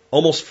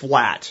 almost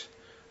flat.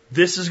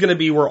 This is going to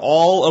be where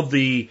all of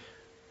the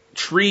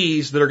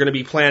trees that are going to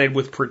be planted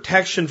with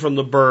protection from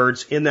the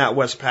birds in that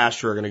west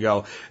pasture are going to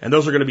go. And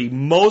those are going to be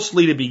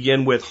mostly, to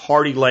begin with,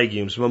 hardy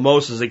legumes,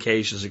 mimosas,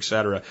 acacias,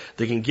 etc.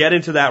 They can get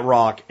into that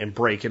rock and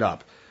break it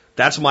up.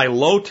 That's my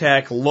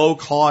low-tech,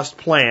 low-cost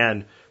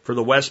plan for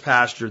the west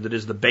pasture that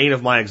is the bane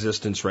of my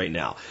existence right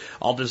now.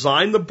 I'll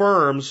design the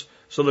berms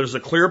so there's a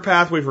clear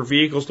pathway for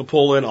vehicles to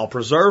pull in. I'll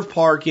preserve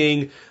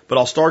parking, but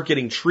I'll start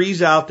getting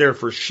trees out there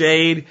for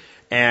shade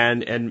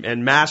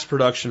and mass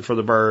production for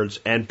the birds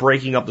and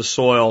breaking up the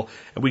soil,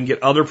 and we can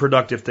get other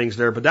productive things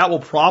there. But that will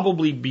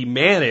probably be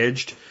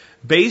managed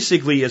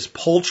basically as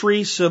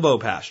poultry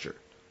silvopasture.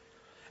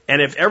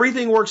 And if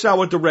everything works out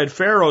with the red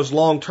pharaohs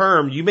long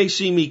term, you may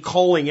see me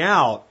culling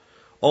out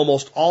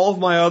almost all of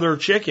my other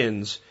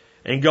chickens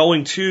and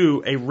going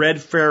to a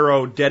red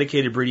pharaoh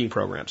dedicated breeding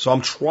program. So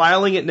I'm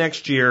trialing it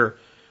next year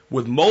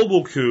with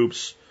mobile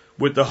coops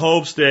with the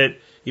hopes that,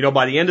 you know,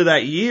 by the end of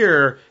that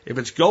year, if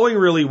it's going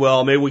really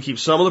well, maybe we keep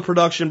some of the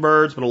production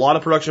birds, but a lot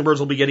of production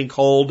birds will be getting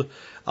culled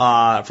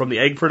from the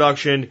egg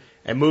production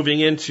and moving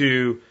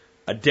into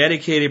a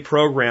dedicated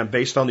program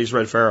based on these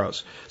red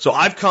pharaohs. So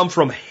I've come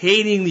from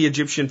hating the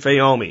Egyptian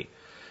Fayoumi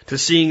to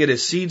seeing it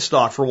as seed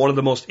stock for one of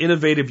the most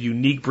innovative,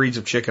 unique breeds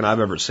of chicken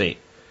I've ever seen.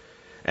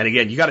 And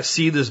again, you got to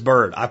see this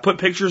bird. I put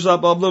pictures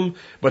up of them,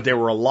 but they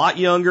were a lot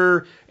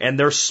younger, and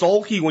they're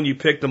sulky when you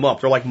pick them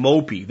up. They're like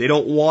mopey. They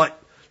don't want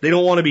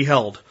to be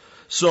held.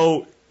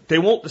 So they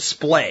won't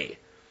display.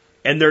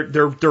 And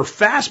they're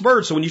fast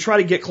birds, so when you try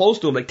to get close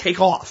to them, they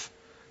take off.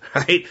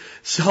 Right?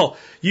 So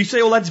you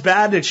say, well, that's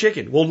bad in a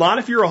chicken. Well, not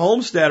if you're a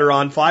homesteader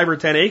on 5 or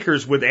 10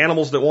 acres with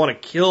animals that want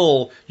to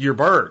kill your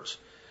birds.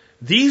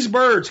 These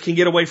birds can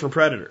get away from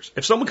predators.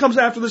 If someone comes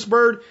after this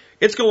bird,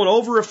 it's going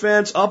over a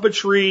fence, up a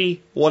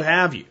tree, what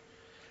have you.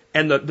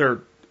 And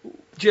they're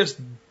just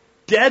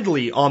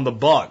deadly on the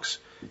bugs.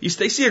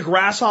 They see a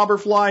grasshopper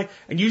fly,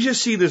 and you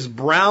just see this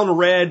brown,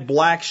 red,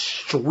 black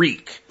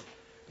streak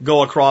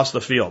go across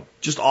the field.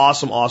 Just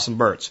awesome, awesome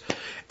birds.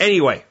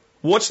 Anyway,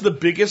 what's the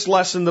biggest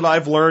lesson that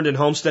I've learned in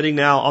homesteading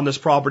now on this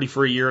property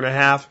for a year and a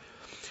half?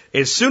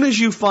 As soon as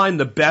you find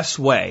the best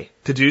way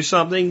to do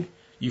something,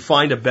 you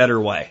find a better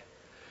way.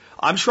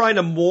 I'm trying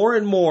to more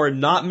and more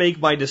not make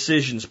my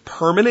decisions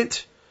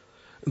permanent.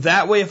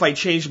 That way, if I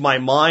change my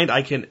mind,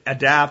 I can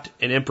adapt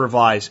and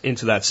improvise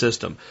into that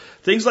system.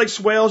 Things like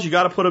swales, you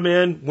got to put them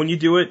in. When you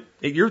do it,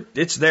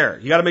 it's there.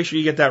 You got to make sure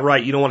you get that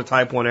right. You don't want to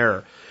type 1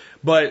 error.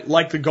 But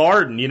like the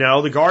garden,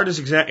 the garden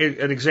is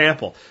an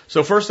example.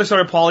 So first I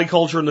started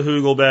polyculture in the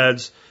hugel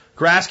beds.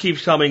 Grass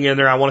keeps coming in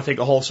there. I want to take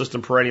a whole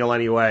system perennial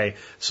anyway.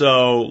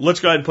 So let's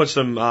go ahead and put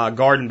some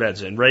garden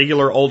beds in.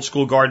 Regular old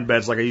school garden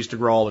beds like I used to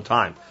grow all the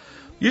time.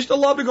 Used to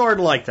love to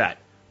garden like that.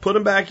 Put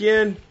them back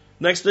in.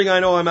 Next thing I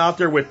know, I'm out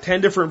there with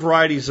 10 different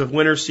varieties of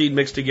winter seed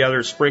mixed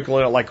together,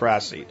 sprinkling it like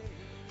grass seed.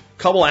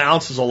 Couple of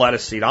ounces of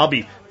lettuce seed. I'll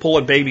be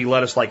pulling baby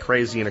lettuce like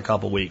crazy in a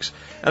couple weeks.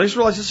 And I just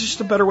realized this is just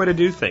a better way to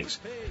do things.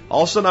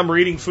 All of a sudden, I'm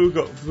reading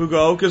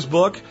Fukuoka's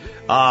book,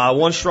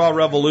 One Straw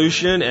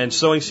Revolution and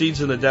Sowing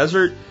Seeds in the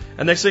Desert.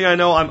 And next thing I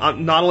know,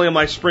 I'm not only am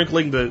I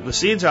sprinkling the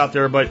seeds out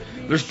there, but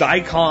there's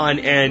daikon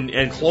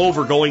and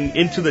clover going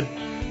into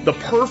the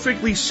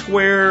perfectly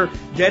square,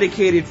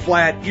 dedicated,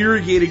 flat,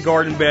 irrigated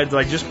garden bed that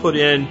I just put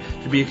in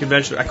to be a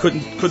conventional. I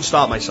couldn't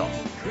stop myself.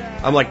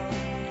 I'm like,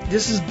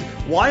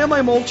 why am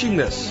I mulching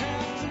this?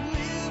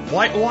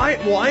 Why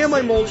am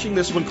I mulching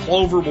this when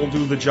clover will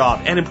do the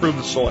job and improve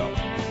the soil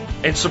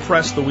and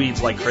suppress the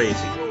weeds like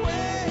crazy?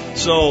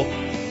 So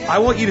I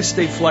want you to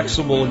stay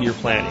flexible in your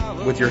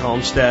planning with your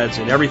homesteads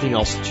and everything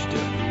else that you do.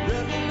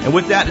 And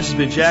with that, this has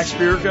been Jack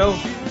Spirko,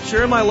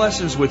 sharing my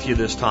lessons with you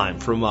this time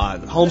from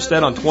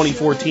Homestead on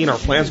 2014, our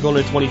plans going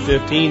into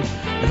 2015,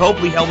 and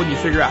hopefully helping you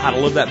figure out how to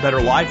live that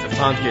better life if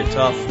times get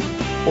tough,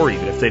 or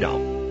even if they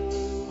don't.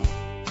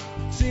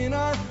 It's in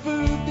our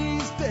food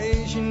these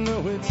days,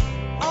 it's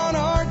on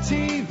our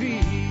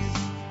TVs.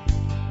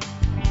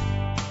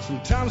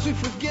 Sometimes we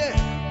forget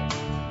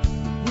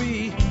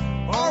we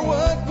are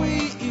what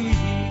we eat.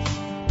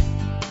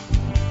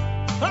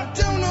 I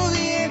don't know the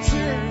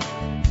answer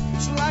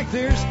It's like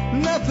there's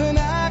nothing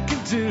I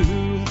can do.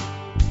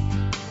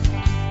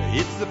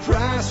 It's the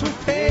price we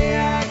pay,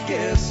 I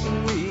guess,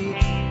 when we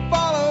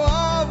follow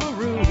all the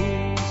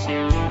rules.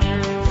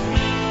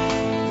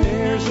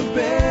 There's a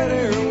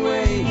better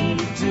way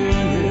to do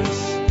this.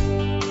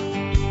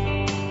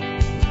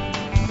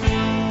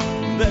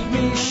 Let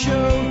me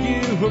show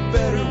you a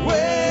better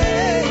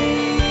way.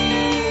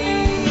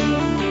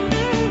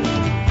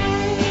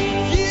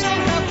 You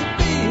don't have to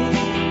be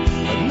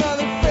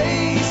another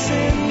face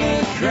in the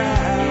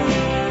crowd.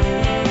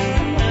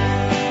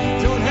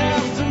 Don't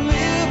have to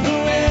live the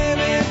way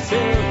they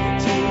tell you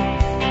to.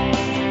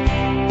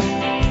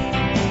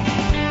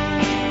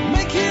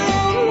 Make your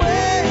own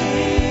way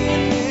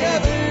and the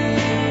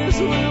others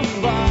will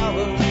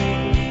follow.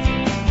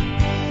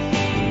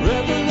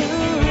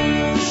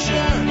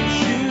 Revolution is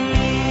you.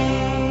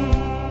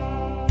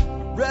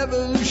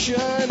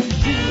 Revolution is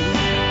you.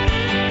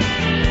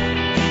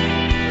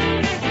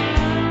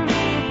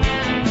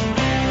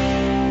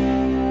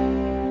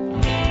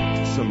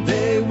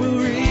 Someday we'll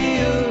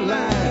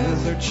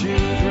realize our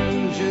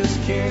children just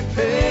can't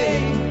pay.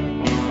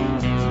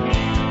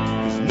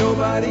 'Cause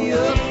nobody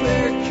up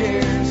there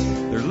cares.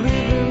 They're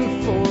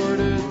living for